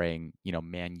 barring,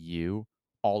 Man U,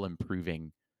 all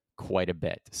improving quite a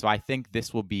bit. So I think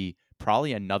this will be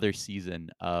probably another season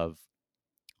of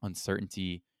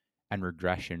uncertainty and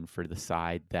regression for the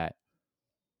side that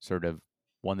sort of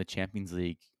won the Champions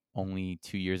League only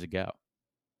 2 years ago.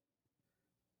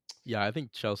 Yeah, I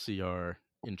think Chelsea are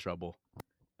in trouble.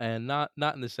 And not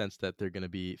in the sense that they're going to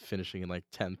be finishing in like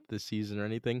 10th this season or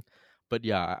anything, but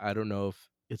yeah, I don't know if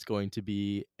it's going to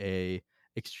be a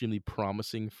extremely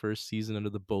promising first season under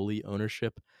the Bowley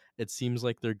ownership. It seems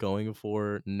like they're going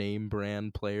for name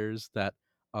brand players that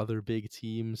other big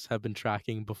teams have been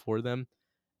tracking before them,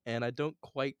 and I don't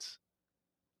quite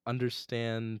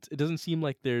understand. It doesn't seem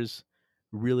like there's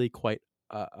really quite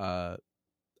a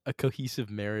cohesive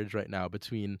marriage right now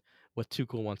between what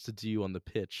Tuchel wants to do on the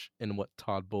pitch and what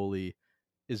Todd Bowley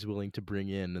is willing to bring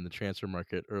in the transfer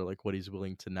market, or like what he's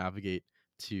willing to navigate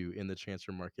to in the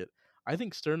transfer market. I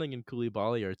think Sterling and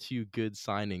Koulibaly are two good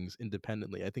signings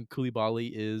independently. I think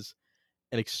Koulibaly is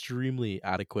an extremely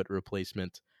adequate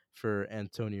replacement for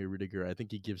Antonio Rudiger. I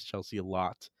think he gives Chelsea a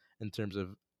lot in terms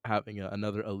of having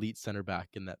another elite center back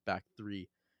in that back three.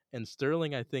 And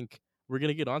Sterling, I think we're going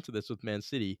to get onto this with Man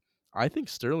City. I think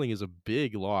Sterling is a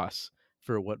big loss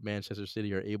for what Manchester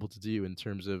City are able to do in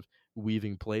terms of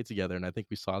weaving play together. And I think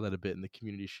we saw that a bit in the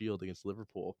Community Shield against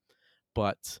Liverpool.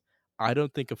 But I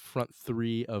don't think a front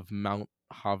three of Mount,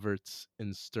 Havertz,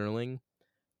 and Sterling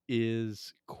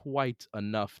is quite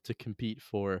enough to compete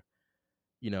for,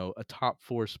 a top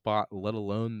four spot, let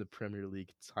alone the Premier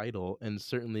League title. And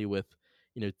certainly with,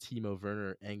 Timo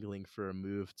Werner angling for a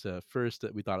move to first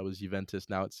that we thought it was Juventus.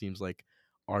 Now it seems like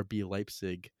RB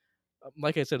Leipzig.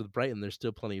 Like I said with Brighton, there's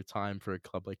still plenty of time for a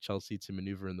club like Chelsea to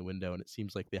maneuver in the window, and it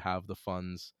seems like they have the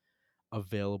funds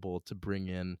available to bring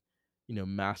in,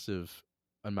 massive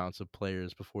amounts of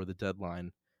players before the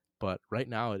deadline. But right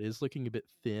now it is looking a bit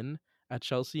thin at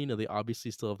Chelsea. They obviously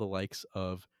still have the likes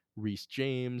of Reece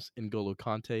James. N'Golo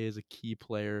Kante is a key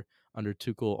player under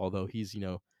Tuchel, although he's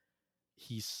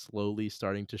slowly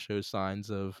starting to show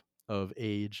signs of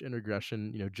age and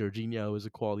regression. Jorginho is a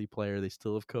quality player. They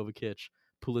still have Kovacic.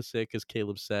 Pulisic, as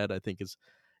Caleb said, I think is,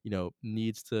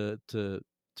 needs to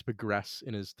progress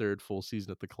in his third full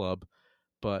season at the club.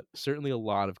 But certainly a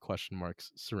lot of question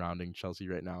marks surrounding Chelsea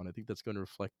right now, and I think that's going to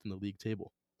reflect in the league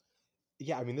table.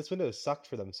 Yeah, I mean, this window has sucked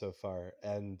for them so far,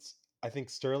 and I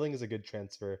think Sterling is a good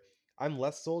transfer. I'm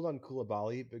less sold on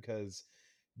Koulibaly because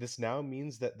this now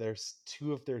means that there's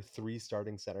two of their three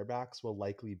starting center backs will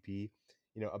likely be,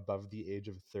 above the age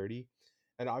of 30.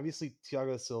 And obviously,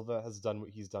 Thiago Silva has done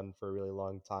what he's done for a really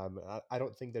long time. I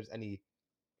don't think there's any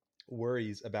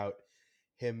worries about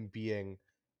him being,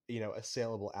 a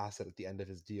saleable asset at the end of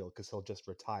his deal because he'll just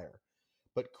retire.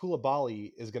 But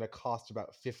Koulibaly is going to cost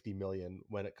about 50 million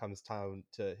when it comes down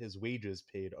to his wages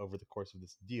paid over the course of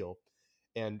this deal.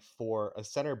 And for a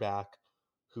center back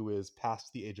who is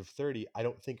past the age of 30, I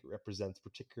don't think it represents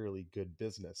particularly good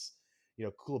business.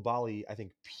 Koulibaly, I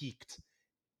think, peaked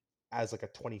as like a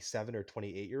 27 or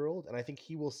 28-year-old, and I think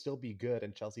he will still be good.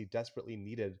 And Chelsea desperately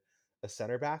needed a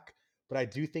center back, but I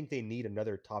do think they need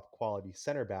another top quality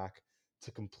center back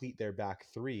to complete their back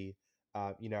three.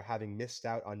 Having missed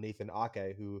out on Nathan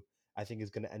Ake, who I think is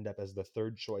going to end up as the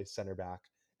third choice center back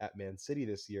at Man City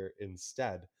this year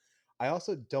instead. I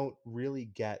also don't really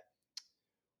get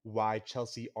why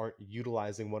Chelsea aren't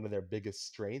utilizing one of their biggest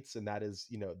strengths, and that is,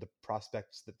 the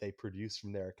prospects that they produce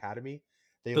from their academy.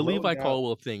 They The loaned Levi out,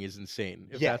 Colwell thing is insane.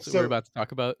 If yeah. that's what we're So about to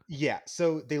talk about,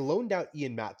 they loaned out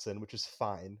Ian Matson, which is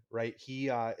fine, right? He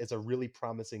is a really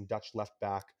promising Dutch left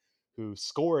back who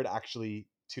scored actually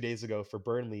 2 days ago for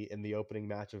Burnley in the opening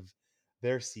match of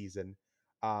their season.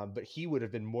 But he would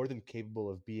have been more than capable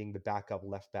of being the backup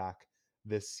left back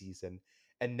this season.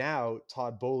 And now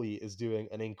Todd Bowley is doing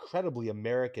an incredibly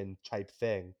American type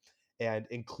thing, and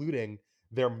including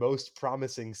their most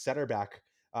promising center back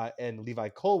and Levi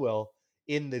Colwell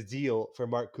in the deal for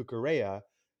Mark Cucurella.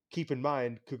 Keep in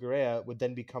mind, Cucurella would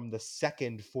then become the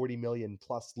second 40 million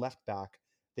plus left back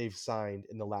they've signed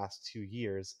in the last 2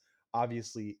 years.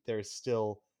 Obviously, there's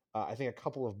still, I think, a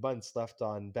couple of months left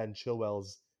on Ben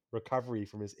Chilwell's recovery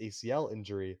from his ACL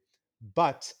injury,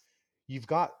 but you've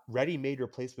got ready-made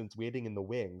replacements waiting in the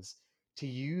wings. To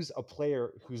use a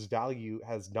player whose value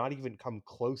has not even come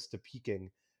close to peaking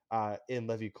in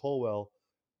Levi Colwell,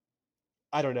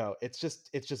 I don't know.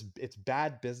 It's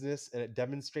bad business, and it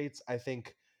demonstrates, I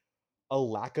think, a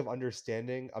lack of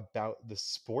understanding about the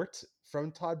sport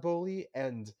from Todd Bowley.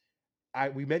 And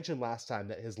we mentioned last time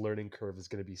that his learning curve is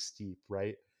going to be steep,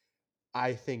 right?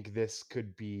 I think this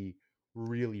could be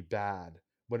really bad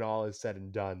when all is said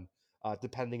and done,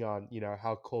 depending on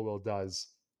how Colwell does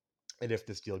and if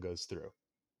this deal goes through.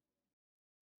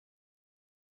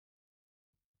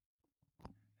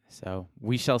 So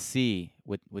we shall see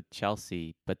with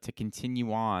Chelsea. But to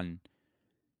continue on,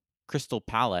 Crystal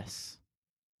Palace,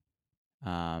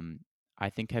 I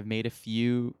think have made a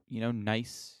few,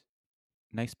 nice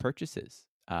purchases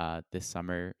this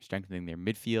summer, strengthening their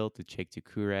midfield to Cheick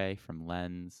Doucouré from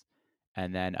Lens,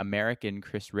 and then American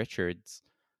Chris Richards,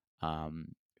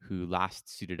 who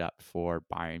last suited up for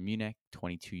Bayern Munich,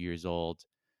 22 years old,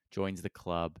 joins the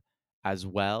club as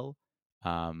well.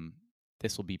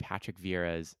 This will be Patrick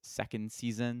Vieira's second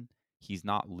season. He's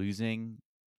not losing,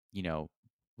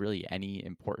 really any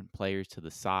important players to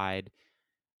the side.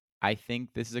 I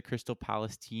think this is a Crystal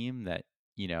Palace team that,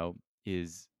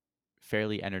 is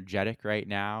fairly energetic right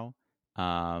now.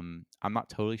 I'm not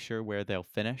totally sure where they'll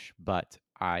finish, but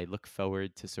I look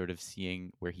forward to sort of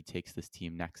seeing where he takes this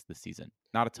team next this season.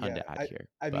 Not a ton Yeah, to add here,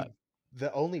 I but mean,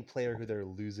 the only player who they're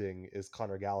losing is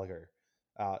Conor Gallagher,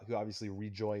 who obviously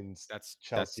rejoins that's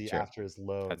Chelsea true. after his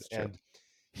loan, That's true. and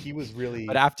he was But really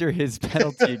after his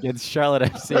penalty against Charlotte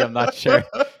FC, I'm not sure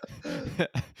it's much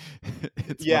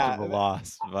of yeah. a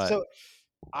loss. But So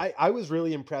I was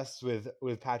really impressed with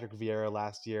Patrick Vieira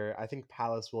last year. I think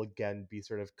Palace will again be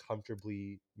sort of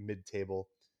comfortably mid-table.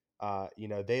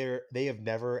 They have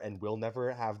never and will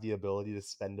never have the ability to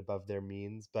spend above their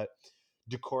means, but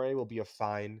Doucouré will be a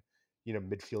fine,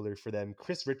 midfielder for them.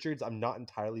 Chris Richards, I'm not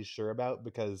entirely sure about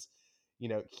because,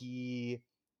 he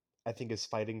I think is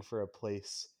fighting for a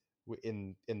place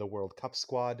in the World Cup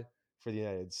squad for the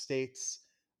United States,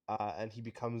 and he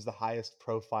becomes the highest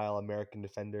profile American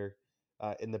defender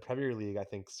in the Premier League. I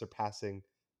think surpassing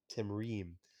Tim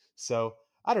Ream. So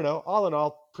I don't know. All in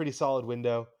all, pretty solid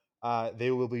window.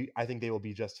 They will be. I think they will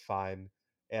be just fine,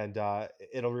 and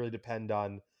it'll really depend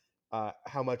on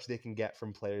how much they can get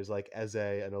from players like Eze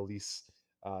and Elise.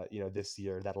 This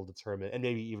year that'll determine, and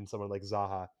maybe even someone like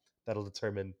Zaha that'll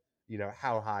determine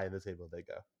how high in the table they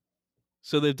go.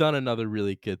 so they've done another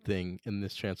really good thing in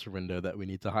this transfer window that we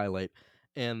need to highlight.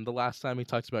 And the last time we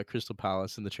talked about Crystal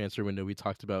Palace in the transfer window, we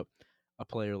talked about a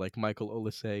player like Michael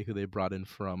Olise, who they brought in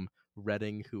from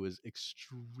Reading, who is an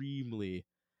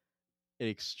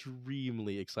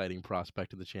extremely exciting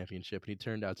prospect of the championship, and he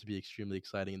turned out to be extremely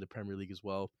exciting in the Premier League as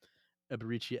well.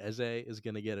 Eberici Eze is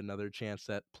going to get another chance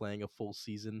at playing a full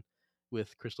season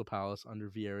with Crystal Palace under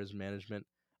Vieira's management,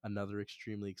 another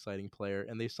extremely exciting player,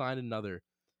 and they signed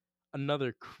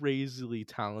another crazily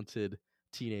talented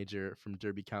teenager from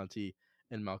Derby County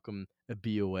and Malcolm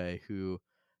Abiyoe, who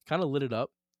kind of lit it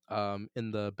up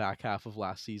in the back half of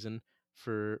last season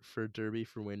for Derby,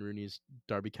 for Wayne Rooney's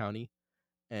Derby County.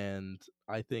 And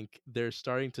I think they're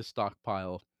starting to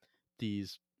stockpile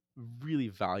these really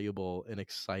valuable and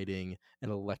exciting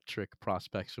and electric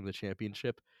prospects from the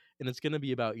championship. And it's going to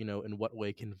be about, in what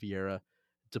way can Vieira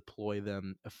deploy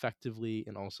them effectively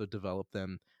and also develop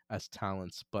them as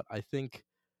talents. But I think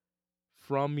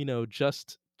from,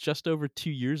 just over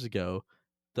 2 years ago,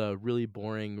 the really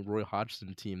boring Roy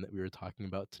Hodgson team that we were talking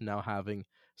about to now having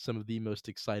some of the most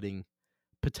exciting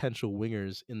potential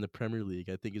wingers in the Premier League,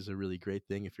 I think is a really great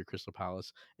thing if you're Crystal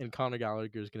Palace. And Conor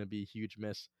Gallagher is going to be a huge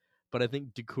miss. But I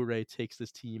think Doucouré takes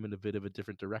this team in a bit of a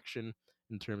different direction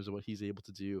in terms of what he's able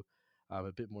to do,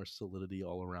 a bit more solidity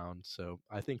all around. So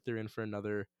I think they're in for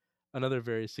another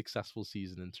very successful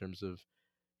season in terms of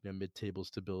mid-table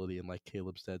stability. And like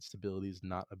Caleb said, stability is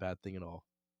not a bad thing at all.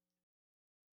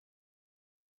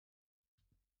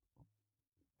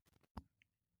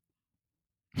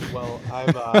 Well,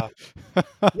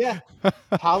 yeah,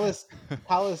 Palace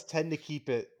tend to keep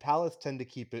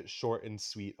it short and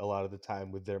sweet a lot of the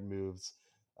time with their moves.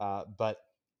 But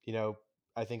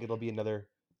I think it'll be another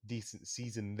decent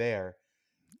season there.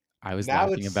 I was Now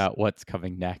laughing it's about what's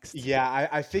coming next. Yeah,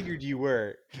 I figured you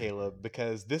were, Caleb,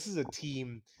 because this is a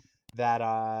team that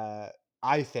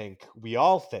I think we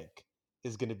all think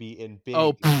is going to be in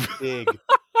Oh, big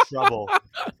trouble.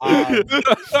 Um,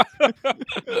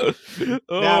 now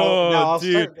oh,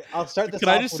 dude. I'll start this Can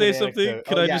I off just with an say something? anecdote.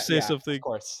 Can Oh I yeah, just say yeah, of something?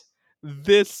 course.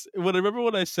 When I remember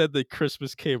when I said that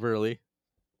Christmas came early,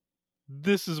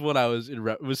 this is what I was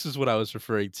this is what I was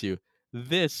referring to.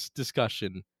 This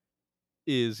discussion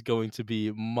is going to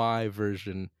be my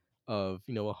version of,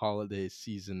 a holiday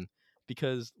season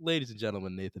because, ladies and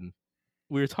gentlemen, Nathan,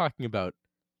 we were talking about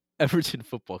Everton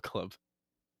Football Club.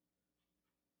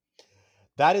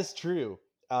 That is true.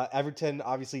 Everton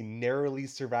obviously narrowly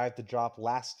survived the drop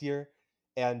last year,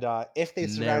 and if they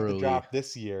survive the Narrowly. drop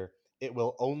this year, it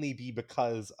will only be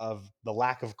because of the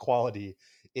lack of quality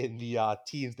in the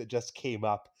teams that just came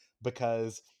up.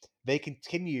 Because they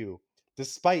continue,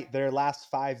 despite their last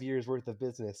 5 years worth of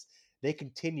business, they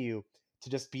continue to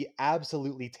just be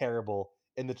absolutely terrible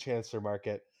in the transfer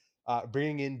market.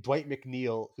 Bringing in Dwight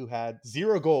McNeil, who had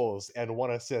 0 goals and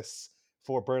 1 assist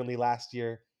for Burnley last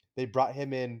year. They brought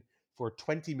him in for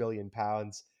 £20 million.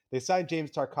 They signed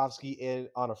James Tarkovsky in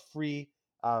on a free,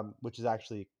 which is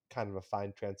actually kind of a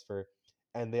fine transfer.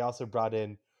 And they also brought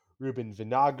in Ruben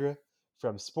Vinagre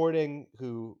from Sporting,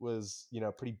 who was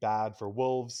pretty bad for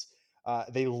Wolves.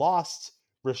 They lost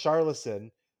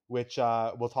Richarlison, which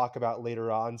we'll talk about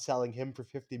later on, selling him for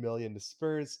 50 million to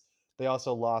Spurs. They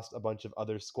also lost a bunch of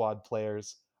other squad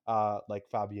players like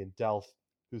Fabian Delph,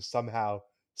 who somehow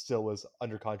still was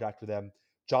under contract for them.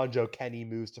 John Joe Kenny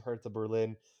moves to Hertha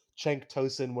Berlin. Cenk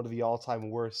Tosin, one of the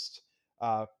all-time worst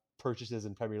purchases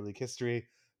in Premier League history,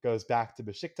 goes back to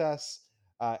Besiktas,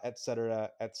 etc.,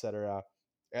 etc.,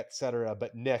 etc.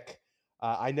 But Nick,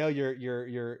 I know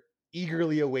you're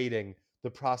eagerly awaiting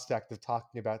the prospect of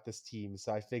talking about this team,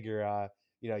 so I figure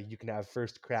you can have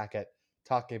first crack at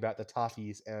talking about the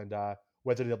Toffees and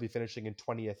whether they'll be finishing in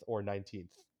 20th or 19th.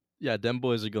 Yeah, them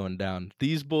boys are going down.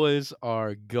 These boys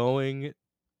are going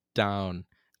down,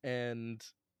 and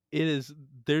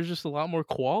there's just a lot more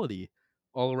quality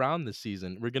all around this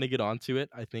season. We're gonna get onto it,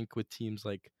 I think, with teams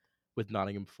like with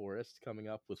Nottingham Forest coming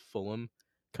up, with Fulham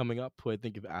coming up, who I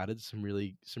think have added some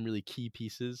really key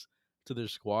pieces to their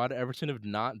squad. Everton have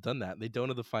not done that. They don't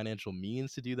have the financial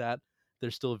means to do that. They're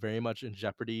still very much in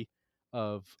jeopardy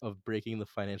of breaking the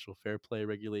financial fair play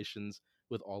regulations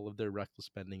with all of their reckless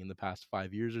spending in the past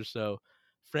 5 years or so.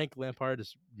 Frank Lampard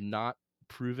has not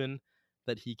proven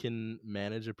that he can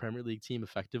manage a Premier League team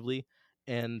effectively,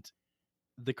 and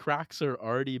the cracks are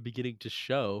already beginning to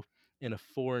show in a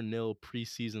 4-0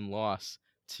 preseason loss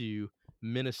to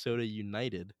Minnesota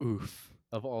United. Oof.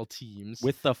 Of all teams.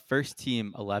 With the first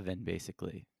team 11,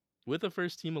 basically. With the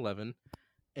first team 11,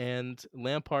 and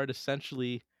Lampard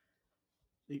essentially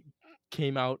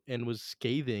came out and was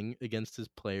scathing against his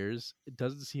players. It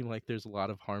doesn't seem like there's a lot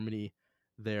of harmony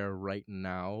there right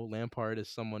now. Lampard is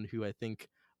someone who I think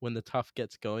when the tough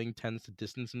gets going tends to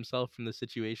distance himself from the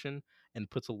situation and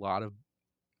puts a lot of,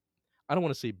 I don't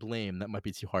want to say blame, that might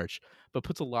be too harsh, but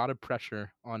puts a lot of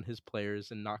pressure on his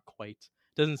players and not quite,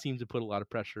 doesn't seem to put a lot of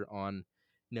pressure on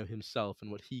himself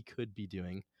and what he could be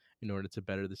doing in order to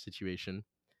better the situation.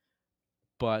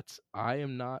 But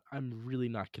I'm really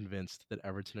not convinced that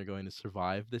Everton are going to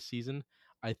survive this season.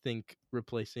 I think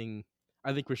Richarlison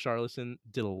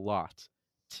did a lot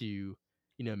to,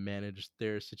 manage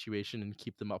their situation and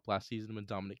keep them up last season when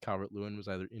Dominic Calvert-Lewin was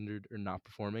either injured or not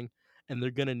performing. And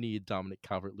they're going to need Dominic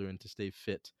Calvert-Lewin to stay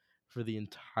fit for the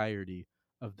entirety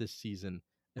of this season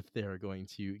if they are going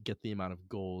to get the amount of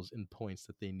goals and points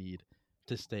that they need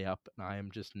to stay up. And I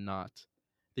am just not.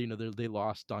 They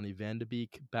lost Donny Van de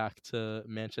Beek back to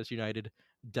Manchester United.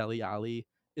 Dele Alli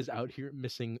is out here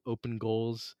missing open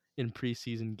goals in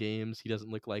preseason games. It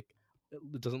doesn't look like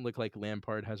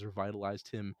Lampard has revitalized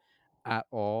him at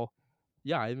all.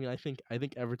 Yeah, I mean, I think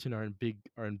Everton are in big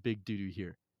doo doo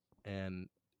here, and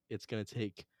it's going to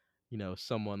take,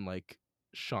 someone like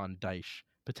Sean Dyche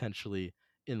potentially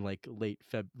in like late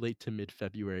to mid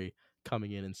February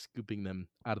coming in and scooping them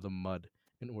out of the mud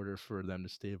in order for them to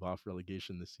stave off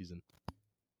relegation this season.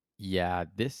 Yeah,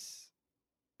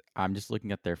 I'm just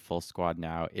looking at their full squad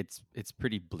now. It's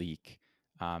pretty bleak.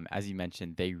 As you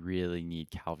mentioned, they really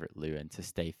need Calvert-Lewin to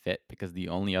stay fit because the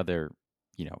only other,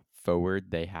 forward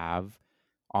they have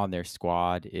on their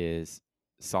squad is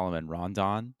Solomon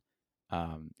Rondon,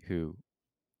 who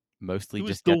mostly Who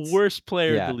was just the gets worst player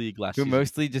in the yeah, league last who season?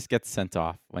 mostly just gets sent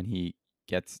off when he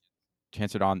gets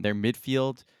transferred on. Their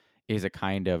midfield is a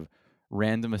kind of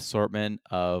random assortment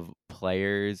of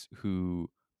players who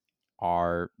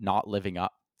are not living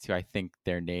up to, I think,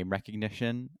 their name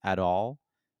recognition at all.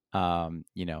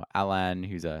 Alan,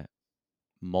 who's a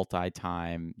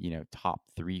multi-time, top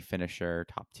 3 finisher,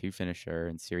 top 2 finisher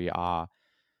in Serie A.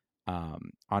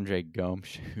 Andre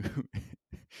Gomes, who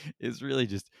is really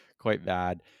just quite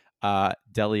bad.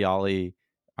 Dele Alli,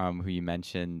 who you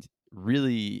mentioned,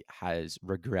 really has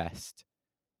regressed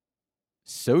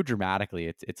so dramatically.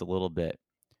 It's a little bit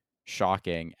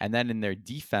shocking. And then in their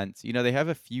defense, they have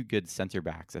a few good center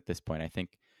backs at this point. I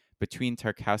think between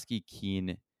Tarkowski,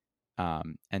 Keane,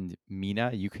 and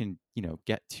Mina, you can,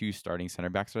 get 2 starting center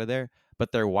backs out of there.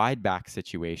 But their wide back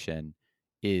situation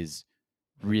is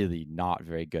really not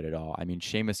very good at all. I mean,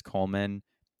 Seamus Coleman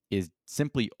is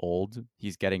simply old.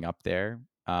 He's getting up there.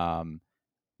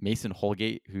 Mason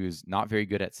Holgate, who's not very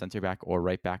good at center back or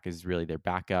right back, is really their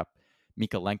backup.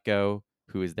 Mikalenko,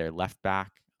 who is their left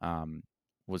back,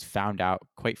 was found out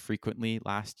quite frequently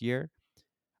last year.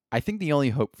 I think the only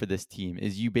hope for this team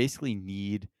is you basically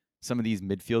need some of these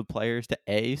midfield players to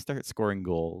A, start scoring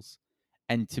goals,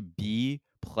 and to B,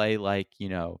 play like,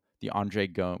 the Andre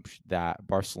Gomes that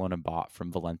Barcelona bought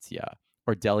from Valencia,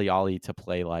 or Dele Alli to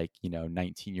play like,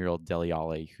 19-year-old Dele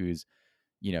Alli who's,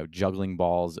 juggling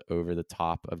balls over the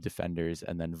top of defenders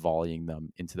and then volleying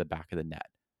them into the back of the net.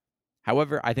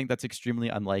 However, I think that's extremely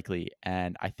unlikely,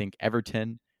 and I think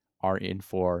Everton are in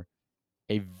for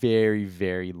a very,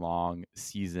 very long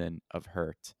season of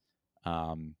hurt.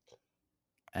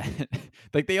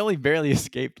 Like they only barely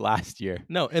escaped last year.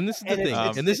 No, and this is the And thing.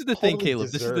 it's And this it's is the thing, totally Caleb.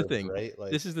 This is the deserved, thing. right?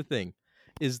 Like This is the thing.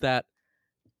 Is that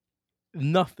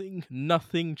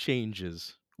nothing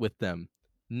changes with them.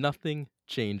 Nothing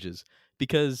changes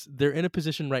because they're in a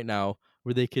position right now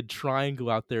where they could try and go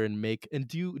out there and make and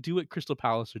do what Crystal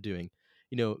Palace are doing.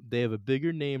 They have a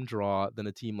bigger name draw than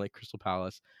a team like Crystal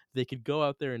Palace. They could go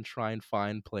out there and try and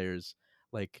find players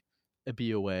like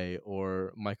Abioye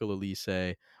or Michael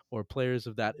Elise or players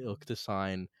of that ilk to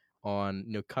sign on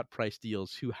cut price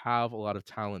deals who have a lot of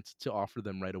talent to offer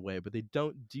them right away, but they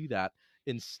don't do that.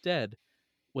 Instead,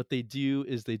 what they do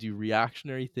is they do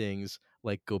reactionary things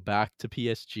like go back to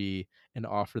PSG and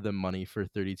offer them money for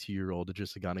 32-year-old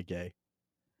Idrissa Gana Gueye.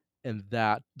 And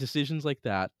that decisions like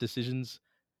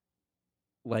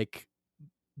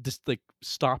like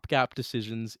stopgap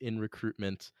decisions in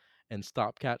recruitment and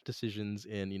stopgap decisions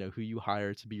in who you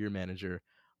hire to be your manager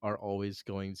are always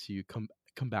going to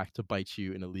come back to bite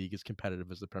you in a league as competitive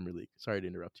as the Premier League. Sorry to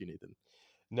interrupt you, Nathan.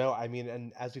 no, I mean,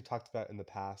 and as we talked about in the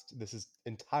past, this is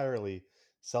entirely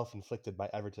self-inflicted by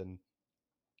Everton,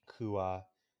 who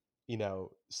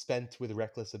spent with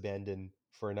reckless abandon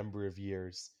for a number of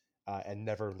years and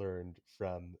never learned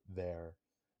from their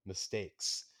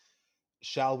mistakes.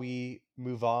 Shall we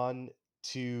move on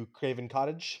to Craven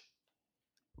Cottage?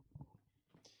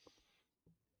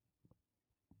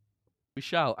 We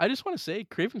shall. I just want to say,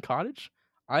 Craven Cottage,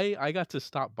 I got to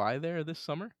stop by there this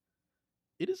summer.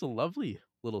 It is a lovely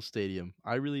little stadium.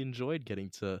 I really enjoyed getting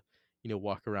to,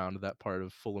 walk around that part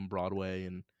of Fulham Broadway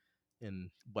and in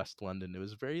West London. It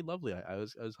was very lovely. I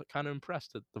was kind of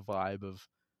impressed at the vibe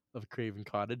of Craven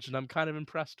Cottage, and I'm kind of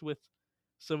impressed with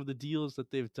some of the deals that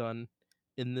they've done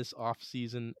in this off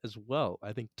season as well.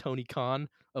 I think Tony Khan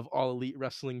of All Elite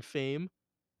Wrestling fame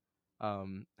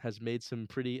has made some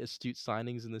pretty astute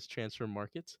signings in this transfer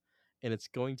market, and it's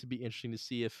going to be interesting to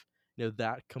see if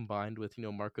that combined with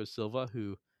Marco Silva,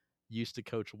 who used to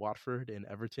coach Watford and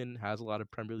Everton, has a lot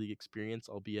of Premier League experience,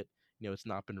 albeit it's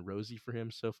not been rosy for him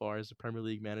so far as a Premier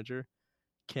League manager,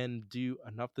 can do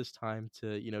enough this time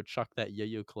to chuck that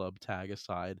yo-yo club tag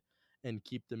aside and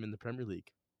keep them in the Premier League.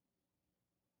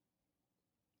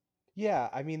 Yeah,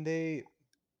 I mean, they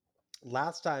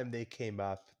last time they came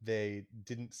up, they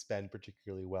didn't spend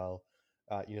particularly well.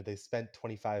 They spent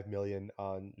 25 million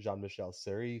on Jean-Michel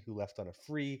Seri, who left on a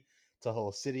free to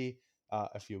Hull City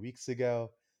a few weeks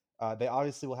ago. They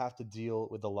obviously will have to deal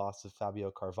with the loss of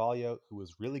Fabio Carvalho, who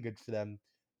was really good for them.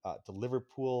 To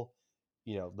Liverpool,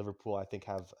 Liverpool I think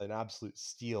have an absolute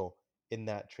steal in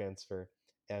that transfer,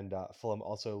 and Fulham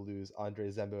also lose Andre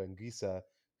Zembo Anguissa,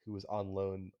 who was on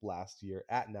loan last year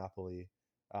at Napoli,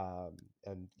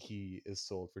 and he is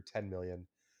sold for 10 million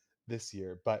this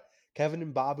year. But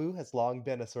Kevin Mbabu has long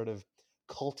been a sort of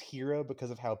cult hero because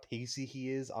of how pacey he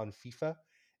is on FIFA.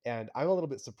 And I'm a little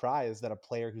bit surprised that a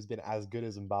player who's been as good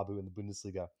as Mbabu in the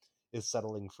Bundesliga is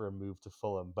settling for a move to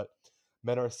Fulham. But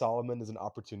Menor Solomon is an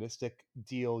opportunistic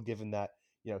deal given that,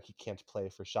 he can't play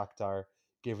for Shakhtar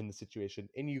given the situation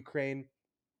in Ukraine.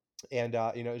 And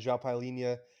Joao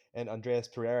Paulinho and Andreas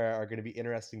Pereira are going to be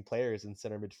interesting players in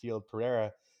center midfield.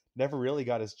 Pereira never really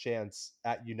got his chance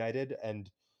at United, and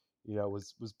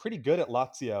was pretty good at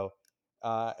Lazio,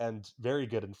 and very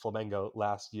good in Flamengo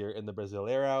last year in the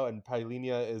Brasileiro. And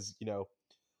Paulinho is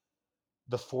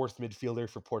the fourth midfielder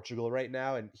for Portugal right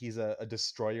now, and he's a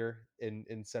destroyer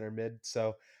in center mid.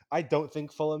 So I don't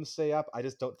think Fulham stay up. I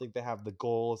just don't think they have the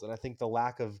goals, and I think the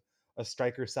lack of a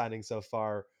striker signing so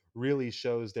far really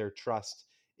shows their trust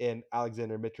in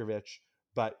Alexander Mitrovic.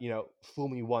 But fool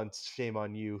me once, shame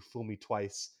on you. Fool me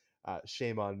twice,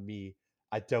 shame on me.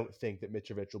 I don't think that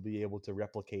Mitrovic will be able to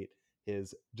replicate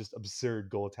his just absurd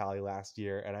goal tally last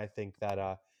year, and I think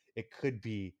that it could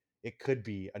be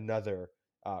another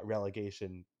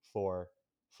relegation for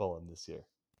Fulham this year.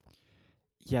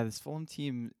 Yeah, this Fulham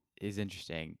team is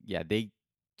interesting. Yeah, they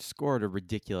scored a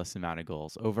ridiculous amount of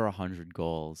goals, over 100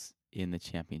 goals in the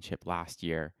championship last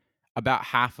year. About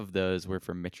half of those were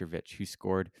from Mitrovic, who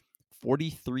scored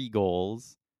 43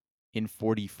 goals in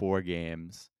 44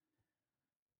 games.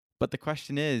 But the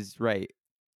question is, right,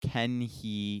 can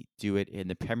he do it in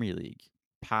the Premier League?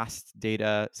 Past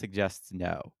data suggests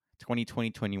no.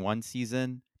 2020-21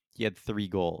 season, he had 3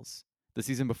 goals. The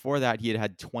season before that, he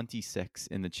had 26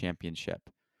 in the championship.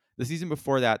 The season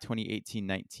before that,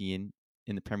 2018-19,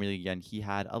 in the Premier League again, he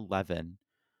had 11.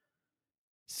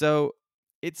 So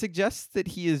it suggests that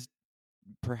he is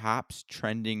perhaps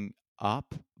trending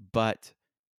up, but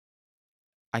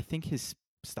I think his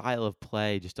style of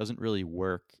play just doesn't really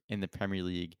work in the Premier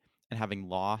League. And having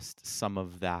lost some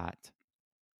of that,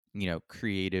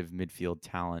 creative midfield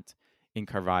talent in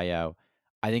Carvalho,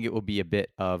 I think it will be a bit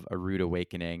of a rude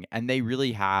awakening. And they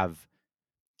really have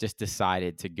just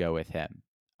decided to go with him,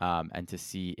 and to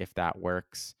see if that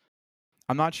works.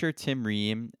 I'm not sure Tim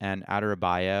Ream and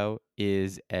Adarabioyo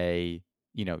is a,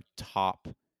 top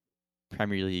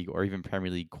Premier League or even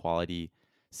Premier League quality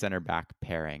center back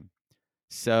pairing.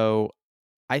 So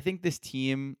I think this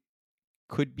team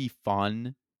could be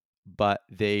fun, but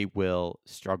they will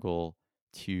struggle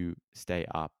to stay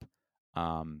up.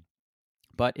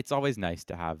 But it's always nice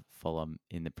to have Fulham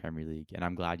in the Premier League, and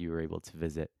I'm glad you were able to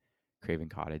visit Craven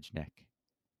Cottage, Nick.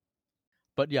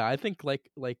 But yeah, I think like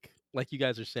you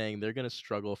guys are saying, they're going to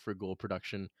struggle for goal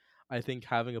production. I think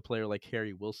having a player like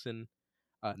Harry Wilson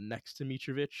next to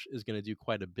Mitrovic is going to do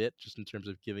quite a bit, just in terms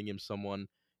of giving him someone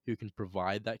who can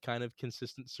provide that kind of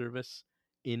consistent service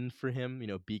in for him.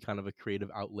 Be kind of a creative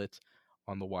outlet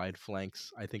on the wide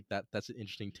flanks. I think that's an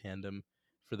interesting tandem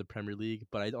for the Premier League.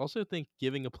 But I also think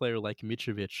giving a player like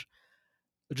Mitrovic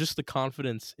just the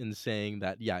confidence in saying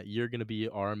that, yeah, you're going to be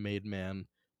our made man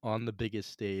on the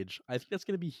biggest stage. I think that's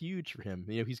going to be huge for him.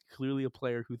 He's clearly a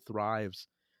player who thrives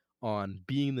on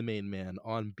being the main man,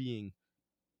 on being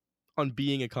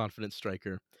a confident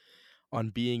striker, on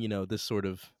being, this sort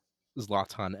of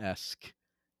Zlatan-esque,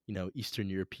 Eastern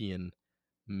European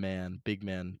big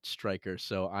man striker.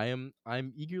 So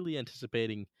I'm eagerly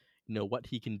anticipating, what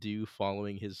he can do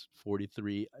following his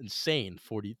insane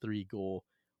 43 goal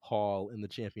haul in the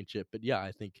championship. But yeah,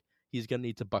 I think he's going to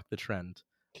need to buck the trend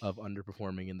of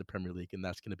underperforming in the Premier League, and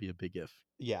that's going to be a big if.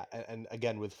 Yeah, and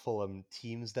again with Fulham,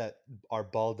 teams that are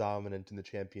ball dominant in the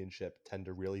championship tend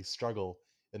to really struggle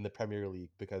in the Premier League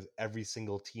because every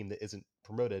single team that isn't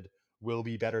promoted will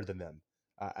be better than them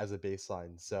as a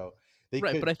baseline. So they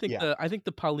Right, but could, I think yeah,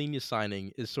 the Paulinho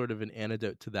signing is sort of an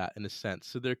antidote to that in a sense.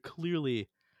 So they're clearly,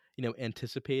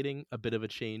 anticipating a bit of a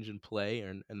change in play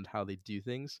and how they do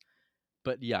things.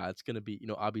 But yeah, it's going to be,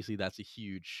 obviously that's a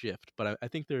huge shift. But I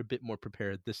think they're a bit more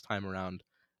prepared this time around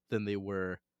than they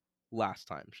were last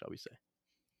time, shall we say.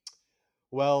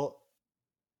 well,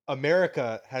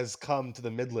 America has come to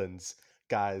the Midlands,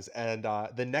 guys, and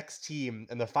the next team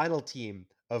and the final team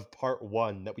of part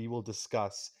one that we will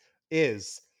discuss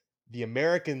is the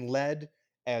American-led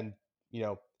and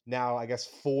now I guess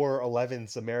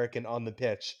 4/11ths American on the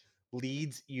pitch,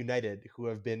 Leeds United, who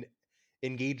have been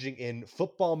engaging in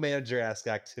football manager-esque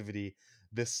activity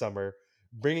this summer,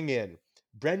 bringing in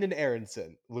Brendan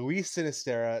Aronson, Luis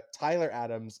Sinisterra, Tyler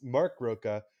Adams, Mark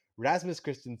Roca, Rasmus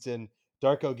Christensen,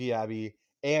 Darko Giabi,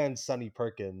 and Sonny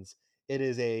Perkins. It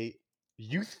is a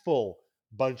youthful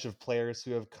bunch of players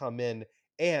who have come in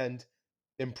And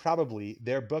improbably,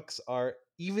 their books are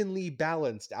evenly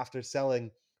balanced after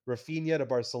selling Rafinha to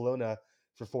Barcelona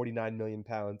for £49 million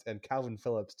and Calvin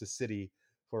Phillips to City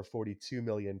for £42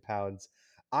 million.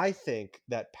 I think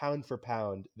that pound for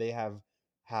pound, they have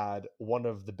had one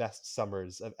of the best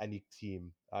summers of any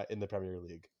team in the Premier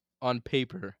League. On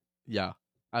paper, yeah,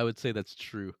 I would say that's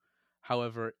true.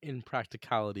 However, in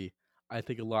practicality, I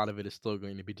think a lot of it is still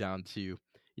going to be down to,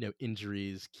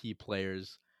 injuries, key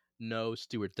players. No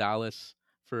Stuart Dallas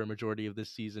for a majority of this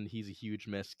season. He's a huge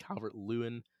miss.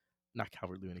 Calvin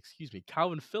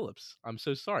Phillips. I'm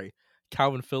so sorry.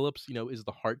 Calvin Phillips, is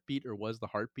the heartbeat or was the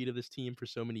heartbeat of this team for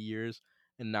so many years,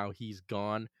 and now he's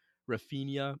gone.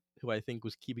 Rafinha, who I think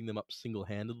was keeping them up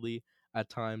single-handedly at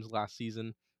times last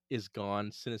season, is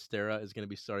gone. Sinistera is going to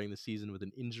be starting the season with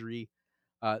an injury.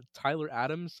 Tyler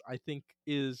Adams, I think,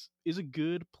 is a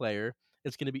good player.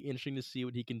 It's going to be interesting to see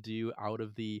what he can do out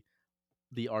of the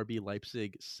RB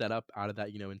Leipzig setup, out of that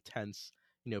intense,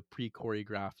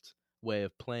 pre-choreographed way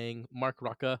of playing. Mark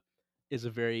Rucka is a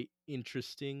very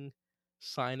interesting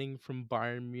signing from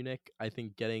Bayern Munich. I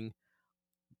think getting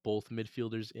both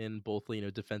midfielders in, both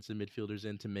defensive midfielders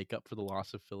in to make up for the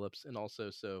loss of Phillips, and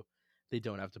also so they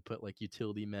don't have to put like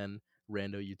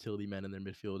rando utility men in their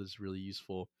midfield is really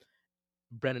useful.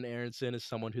 Brennan Aronson is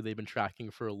someone who they've been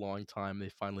tracking for a long time. They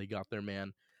finally got their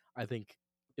man. I think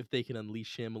if they can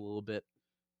unleash him a little bit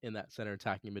in that center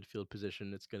attacking midfield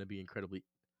position, it's going to be incredibly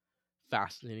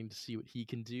fascinating to see what he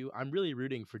can do. I'm really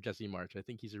rooting for Jesse March. I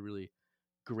think he's a really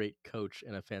great coach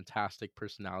and a fantastic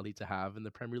personality to have in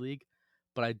the Premier League.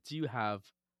 But I do have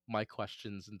my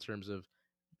questions in terms of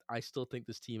I still think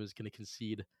this team is going to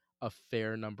concede a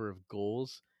fair number of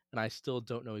goals, and I still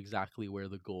don't know exactly where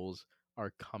the goals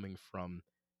are coming from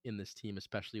in this team,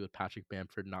 especially with Patrick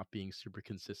Bamford not being super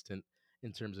consistent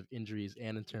in terms of injuries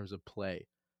and in terms of play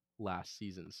last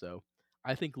season. So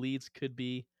I think Leeds could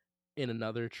be in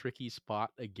another tricky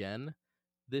spot again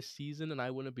this season, and I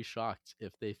wouldn't be shocked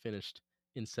if they finished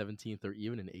in 17th or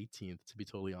even in 18th, to be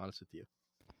totally honest with you.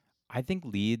 I think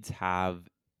Leeds have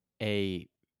a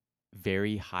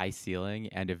very high ceiling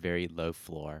and a very low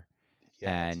floor.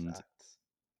 Yeah, that's And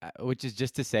facts. which is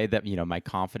just to say that, my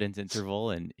confidence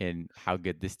interval in how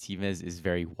good this team is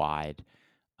very wide.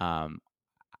 Um,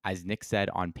 as Nick said,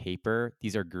 on paper,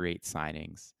 these are great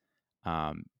signings.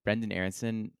 Brendan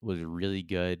Aronson was really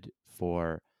good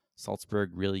for Salzburg,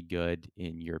 really good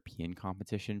in European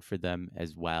competition for them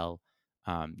as well.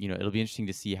 It'll be interesting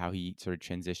to see how he sort of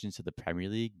transitions to the Premier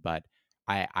League, but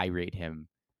I rate him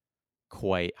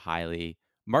quite highly.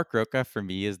 Mark Roca for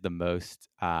me is the most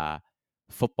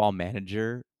football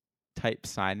manager type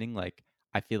signing. Like,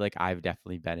 I feel like I've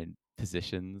definitely been in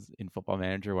positions in football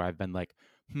manager where I've been like,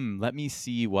 let me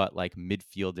see what like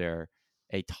midfielder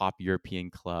a top European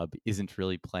club isn't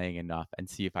really playing enough and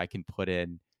see if I can put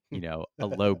in, a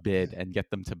low bid and get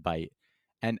them to bite.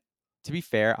 And to be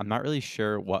fair, I'm not really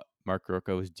sure what Mark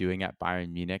Roca was doing at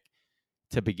Bayern Munich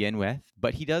to begin with,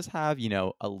 but he does have,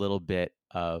 a little bit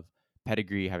of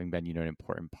pedigree, having been, an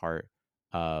important part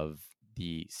of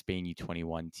the Spain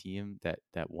U21 team that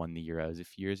won the Euros a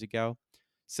few years ago.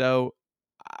 So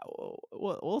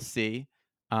we'll see.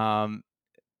 Um,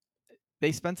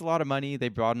 they spent a lot of money. They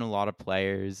brought in a lot of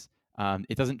players.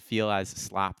 It doesn't feel as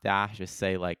slapdash as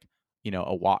say like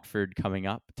a Watford coming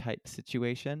up type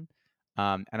situation.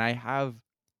 And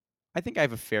I think I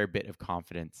have a fair bit of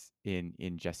confidence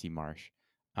in Jesse Marsh.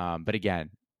 But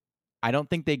again, I don't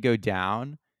think they go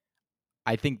down.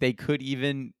 I think they could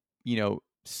even,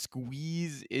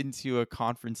 squeeze into a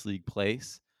conference league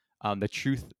place. The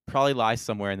truth probably lies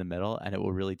somewhere in the middle, and it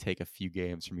will really take a few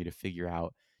games for me to figure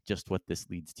out just what this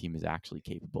Leeds team is actually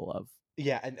capable of.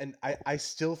 Yeah, and I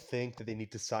still think that they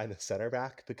need to sign a center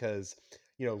back because,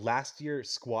 last year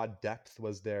squad depth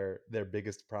was their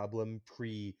biggest problem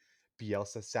pre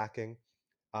Bielsa sacking.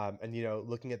 And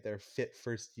looking at their fit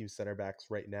first team center backs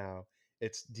right now,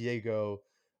 it's Diego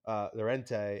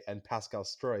Llorente and Pascal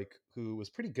Stroik, who was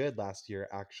pretty good last year,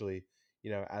 actually.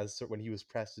 When he was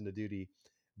pressed into duty,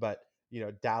 but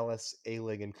Dallas,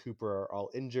 Ailing, and Cooper are all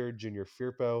injured. Junior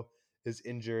Firpo is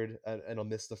injured and will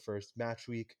miss the first match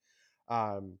week.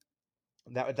 Um,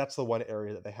 that's the one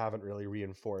area that they haven't really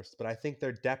reinforced. But I think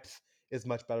their depth is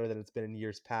much better than it's been in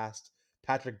years past.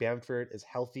 Patrick Bamford is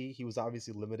healthy. He was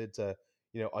obviously limited to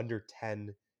under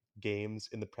 10 games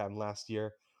in the Prem last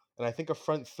year, and I think a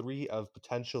front three of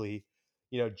potentially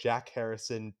Jack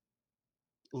Harrison,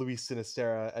 Luis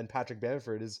Sinistera, and Patrick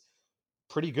Bamford is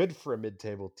pretty good for a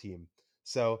mid-table team.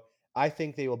 So I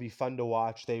think they will be fun to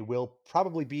watch. They will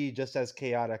probably be just as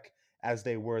chaotic as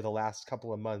they were the last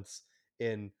couple of months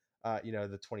in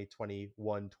the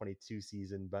 2021-22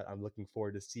 season, but I'm looking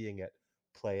forward to seeing it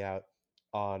play out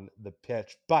on the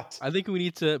pitch. But I think we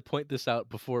need to point this out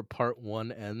before part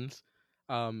 1 ends.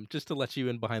 Just to let you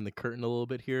in behind the curtain a little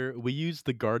bit here, we use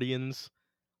the Guardians,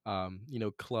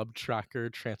 club tracker,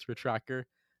 transfer tracker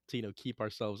to keep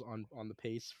ourselves on the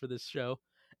pace for this show,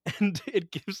 and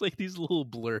it gives like these little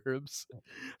blurbs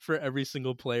for every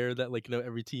single player that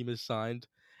every team is signed.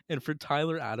 And for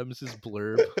Tyler Adams'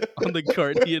 blurb on the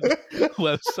Guardian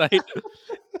website,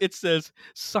 it says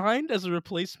signed as a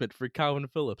replacement for Calvin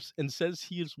Phillips, and says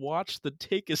he has watched the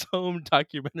Take Us Home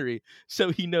documentary,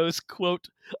 so he knows, quote,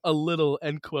 a little,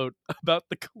 end quote, about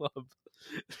the club.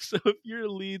 So if you're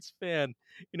a Leeds fan,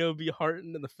 be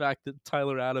heartened in the fact that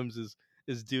Tyler Adams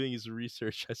is doing his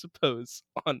research, I suppose,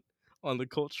 on the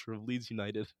culture of Leeds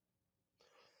United.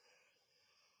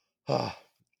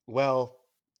 well,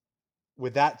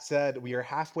 with that said, we are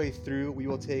halfway through. We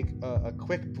will take a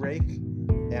quick break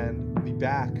and be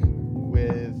back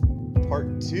with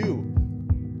part 2.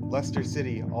 Leicester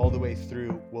City all the way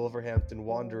through Wolverhampton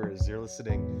Wanderers. You're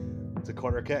listening to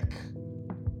Corner Kick.